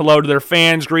saying hello to their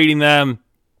fans, greeting them.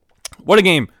 What a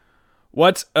game.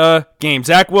 What a game.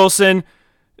 Zach Wilson,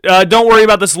 don't worry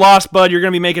about this loss, bud. You're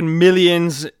going to be making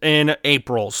millions in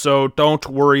April, so don't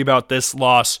worry about this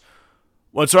loss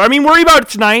whatsoever. I mean, worry about it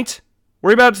tonight.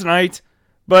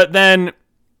 But then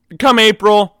come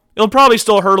April, it'll probably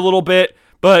still hurt a little bit,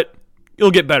 but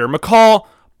you'll get better. McCall,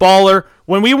 baller.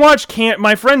 When we watched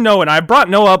my friend Noah, and I brought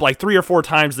Noah up like 3 or 4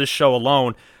 times this show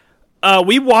alone,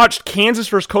 we watched Kansas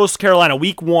versus Coastal Carolina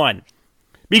week 1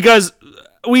 because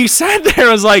we sat there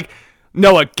and was like,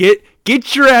 Noah,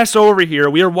 get your ass over here.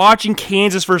 We are watching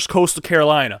Kansas versus Coastal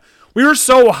Carolina. We were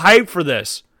so hyped for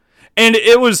this. And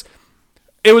it was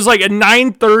like a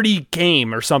 9:30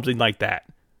 game or something like that.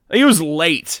 He was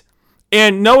late.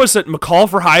 And Noah said, McCall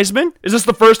for Heisman? Is this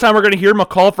the first time we're going to hear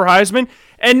McCall for Heisman?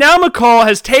 And now McCall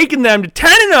has taken them to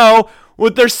 10-0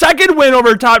 with their second win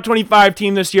over a top 25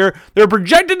 team this year. They're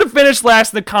projected to finish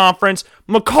last in the conference.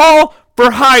 McCall for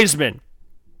Heisman.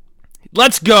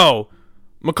 Let's go.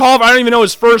 McCall, I don't even know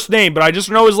his first name, but I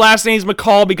just know his last name is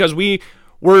McCall because we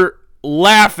were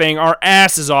laughing our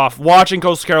asses off watching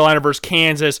Coastal Carolina versus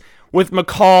Kansas with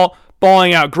McCall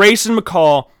balling out. Grayson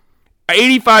McCall,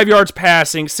 85 yards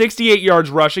passing, 68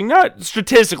 yards rushing. Not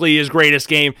statistically his greatest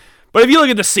game, but if you look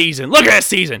at the season, look at this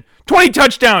season. 20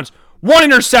 touchdowns, 1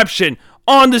 interception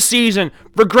on the season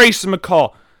for Grayson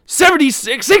McCall.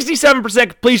 67%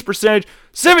 completion percentage,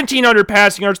 1,700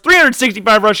 passing yards,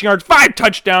 365 rushing yards, 5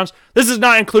 touchdowns. This is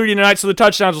not including tonight, so the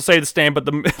touchdowns will stay the same, but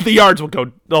the yards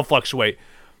they'll fluctuate.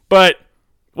 But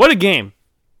what a game.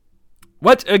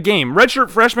 What a game. Redshirt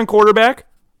freshman quarterback,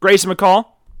 Grayson McCall.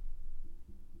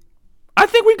 I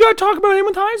think we've got to talk about him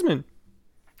with Heisman.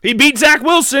 He beat Zach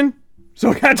Wilson, so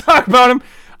we got to talk about him.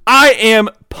 I am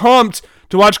pumped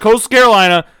to watch Coastal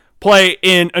Carolina play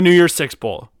in a New Year's Six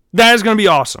Bowl. That is going to be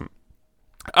awesome.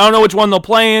 I don't know which one they'll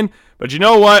play in, but you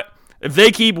know what? If they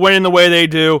keep winning the way they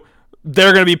do,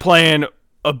 they're going to be playing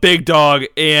a big dog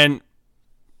and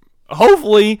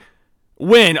hopefully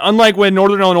win. Unlike when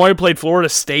Northern Illinois played Florida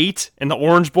State in the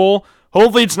Orange Bowl,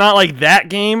 hopefully it's not like that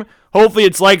game. Hopefully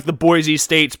it's like the Boise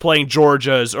States playing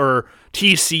Georgia's or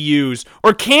TCU's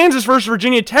or Kansas versus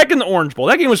Virginia Tech in the Orange Bowl.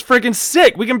 That game was freaking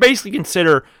sick. We can basically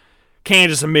consider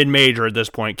Kansas a mid-major at this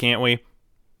point, can't we?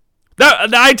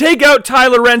 I take out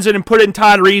Tyler Renzen and put in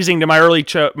Todd Reesing to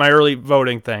my early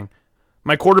voting thing.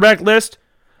 My quarterback list,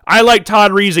 I like Todd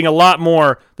Reesing a lot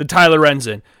more than Tyler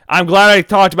Renzen. I'm glad I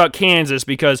talked about Kansas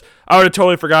because I would have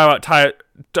totally forgot about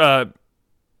Todd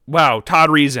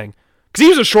Reesing. Because he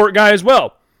was a short guy as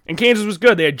well. And Kansas was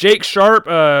good. They had Jake Sharp,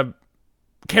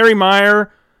 Kerry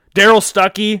Meyer, Darryl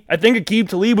Stuckey. I think Aqib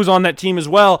Talib was on that team as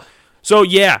well. So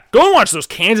yeah, go and watch those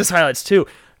Kansas highlights too.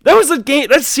 That was the game,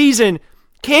 that season.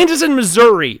 Kansas and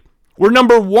Missouri were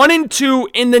number 1 and 2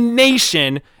 in the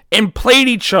nation and played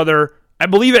each other, I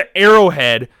believe, at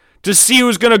Arrowhead to see who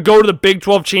was going to go to the Big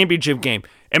 12 championship game.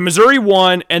 And Missouri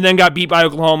won and then got beat by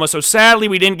Oklahoma. So sadly,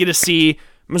 we didn't get to see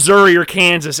Missouri or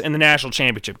Kansas in the national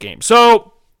championship game.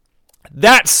 So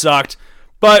that sucked,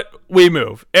 but we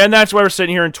move. And that's why we're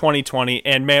sitting here in 2020.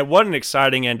 And man, what an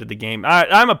exciting end to the game.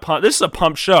 This is a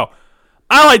pumped show.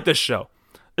 I like this show.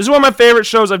 This is one of my favorite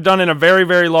shows I've done in a very,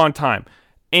 very long time.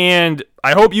 And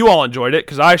I hope you all enjoyed it,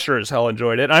 because I sure as hell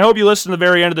enjoyed it. And I hope you listen to the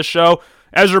very end of the show.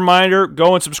 As a reminder,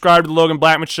 go and subscribe to the Logan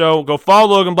Blackman Show. Go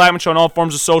follow Logan Blackman Show on all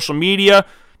forms of social media.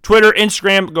 Twitter,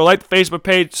 Instagram, go like the Facebook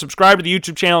page, subscribe to the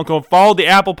YouTube channel, and go follow the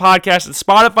Apple Podcast and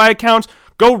Spotify accounts.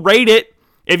 Go rate it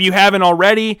if you haven't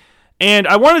already. And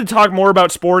I wanted to talk more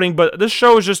about sporting, but this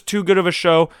show is just too good of a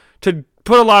show to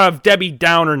put a lot of Debbie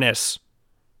Downerness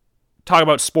talk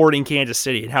about Sporting Kansas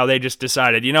City and how they just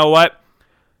decided, you know what?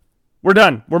 We're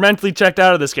done. We're mentally checked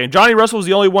out of this game. Johnny Russell was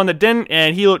the only one that didn't,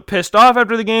 and he looked pissed off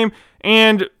after the game,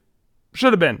 and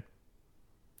should have been.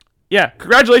 Yeah,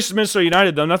 congratulations to Minnesota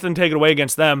United, though. Nothing to take it away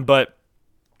against them, but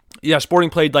yeah,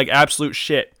 Sporting played like absolute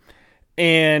shit.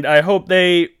 And I hope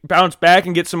they bounce back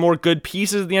and get some more good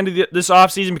pieces at the end of this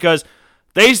offseason, because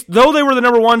though they were the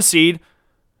number 1 seed,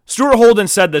 Stuart Holden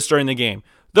said this during the game,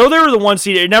 though they were the 1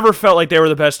 seed, it never felt like they were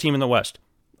the best team in the West.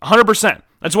 100%.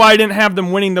 That's why I didn't have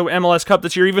them winning the MLS Cup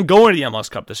this year, even going to the MLS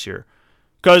Cup this year.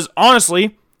 Because,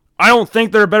 honestly, I don't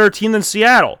think they're a better team than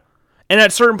Seattle. And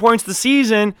at certain points of the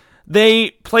season,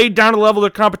 they played down to the level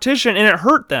of their competition, and it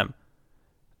hurt them.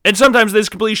 And sometimes they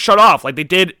just completely shut off, like they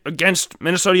did against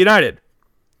Minnesota United.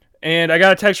 And I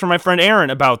got a text from my friend Aaron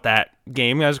about that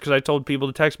game, because I told people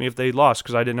to text me if they lost,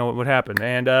 because I didn't know what would happen.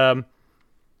 And,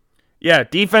 yeah,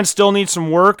 defense still needs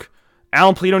some work.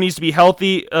 Alan Polito needs to be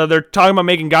healthy. They're talking about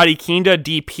making Gotti Kinda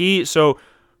DP. So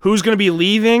who's going to be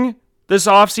leaving this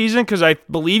offseason? Because I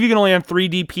believe you can only have 3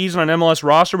 DPs on an MLS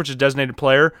roster, which is designated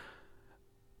player.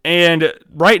 And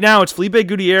right now it's Felipe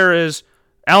Gutierrez,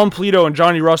 Alan Polito, and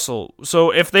Johnny Russell.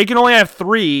 So if they can only have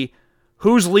 3,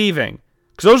 who's leaving?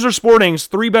 Because those are Sporting's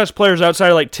 3 best players outside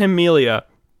of like Tim Melia.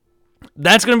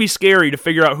 That's going to be scary to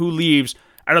figure out who leaves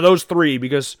out of those 3,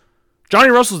 because Johnny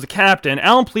Russell's the captain.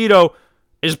 Alan Polito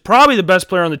is probably the best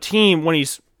player on the team when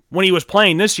he was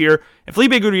playing this year. And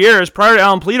Felipe Gutierrez, prior to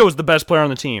Alan Polito, was the best player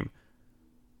on the team.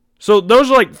 So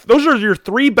those are your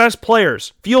 3 best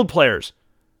players, field players.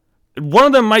 One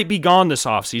of them might be gone this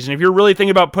offseason if you're really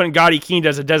thinking about putting Gotti Kinda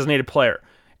as a designated player.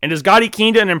 And is Gotti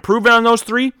Kinda an improvement on those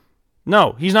 3?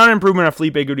 No, he's not an improvement on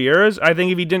Felipe Gutierrez. I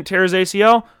think if he didn't tear his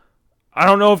ACL, I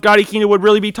don't know if Gotti Kinda would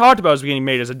really be talked about as being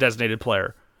made as a designated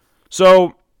player.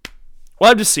 So We'll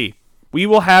have to see. We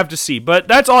will have to see. But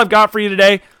that's all I've got for you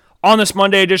today on this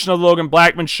Monday edition of the Logan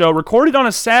Blackman Show, recorded on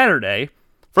a Saturday.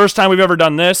 First time we've ever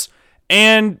done this.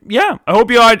 And yeah, I hope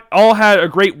you all had a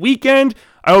great weekend.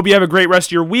 I hope you have a great rest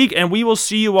of your week, and we will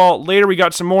see you all later. We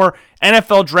got some more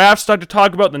NFL draft stuff to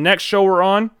talk about the next show we're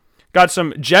on. Got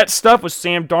some Jet stuff with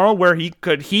Sam Darnold, where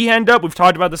could he end up? We've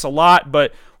talked about this a lot,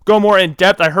 but go more in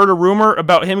depth. I heard a rumor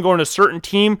about him going to a certain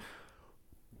team,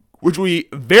 which would be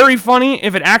very funny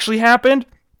if it actually happened.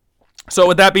 So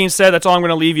with that being said, that's all I'm going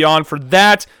to leave you on for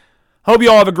that. Hope you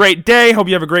all have a great day. Hope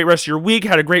you have a great rest of your week.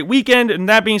 Had a great weekend. And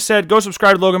that being said, go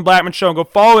subscribe to Logan Blackman Show and go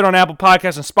follow it on Apple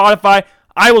Podcasts and Spotify.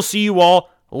 I will see you all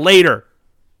later.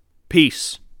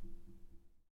 Peace.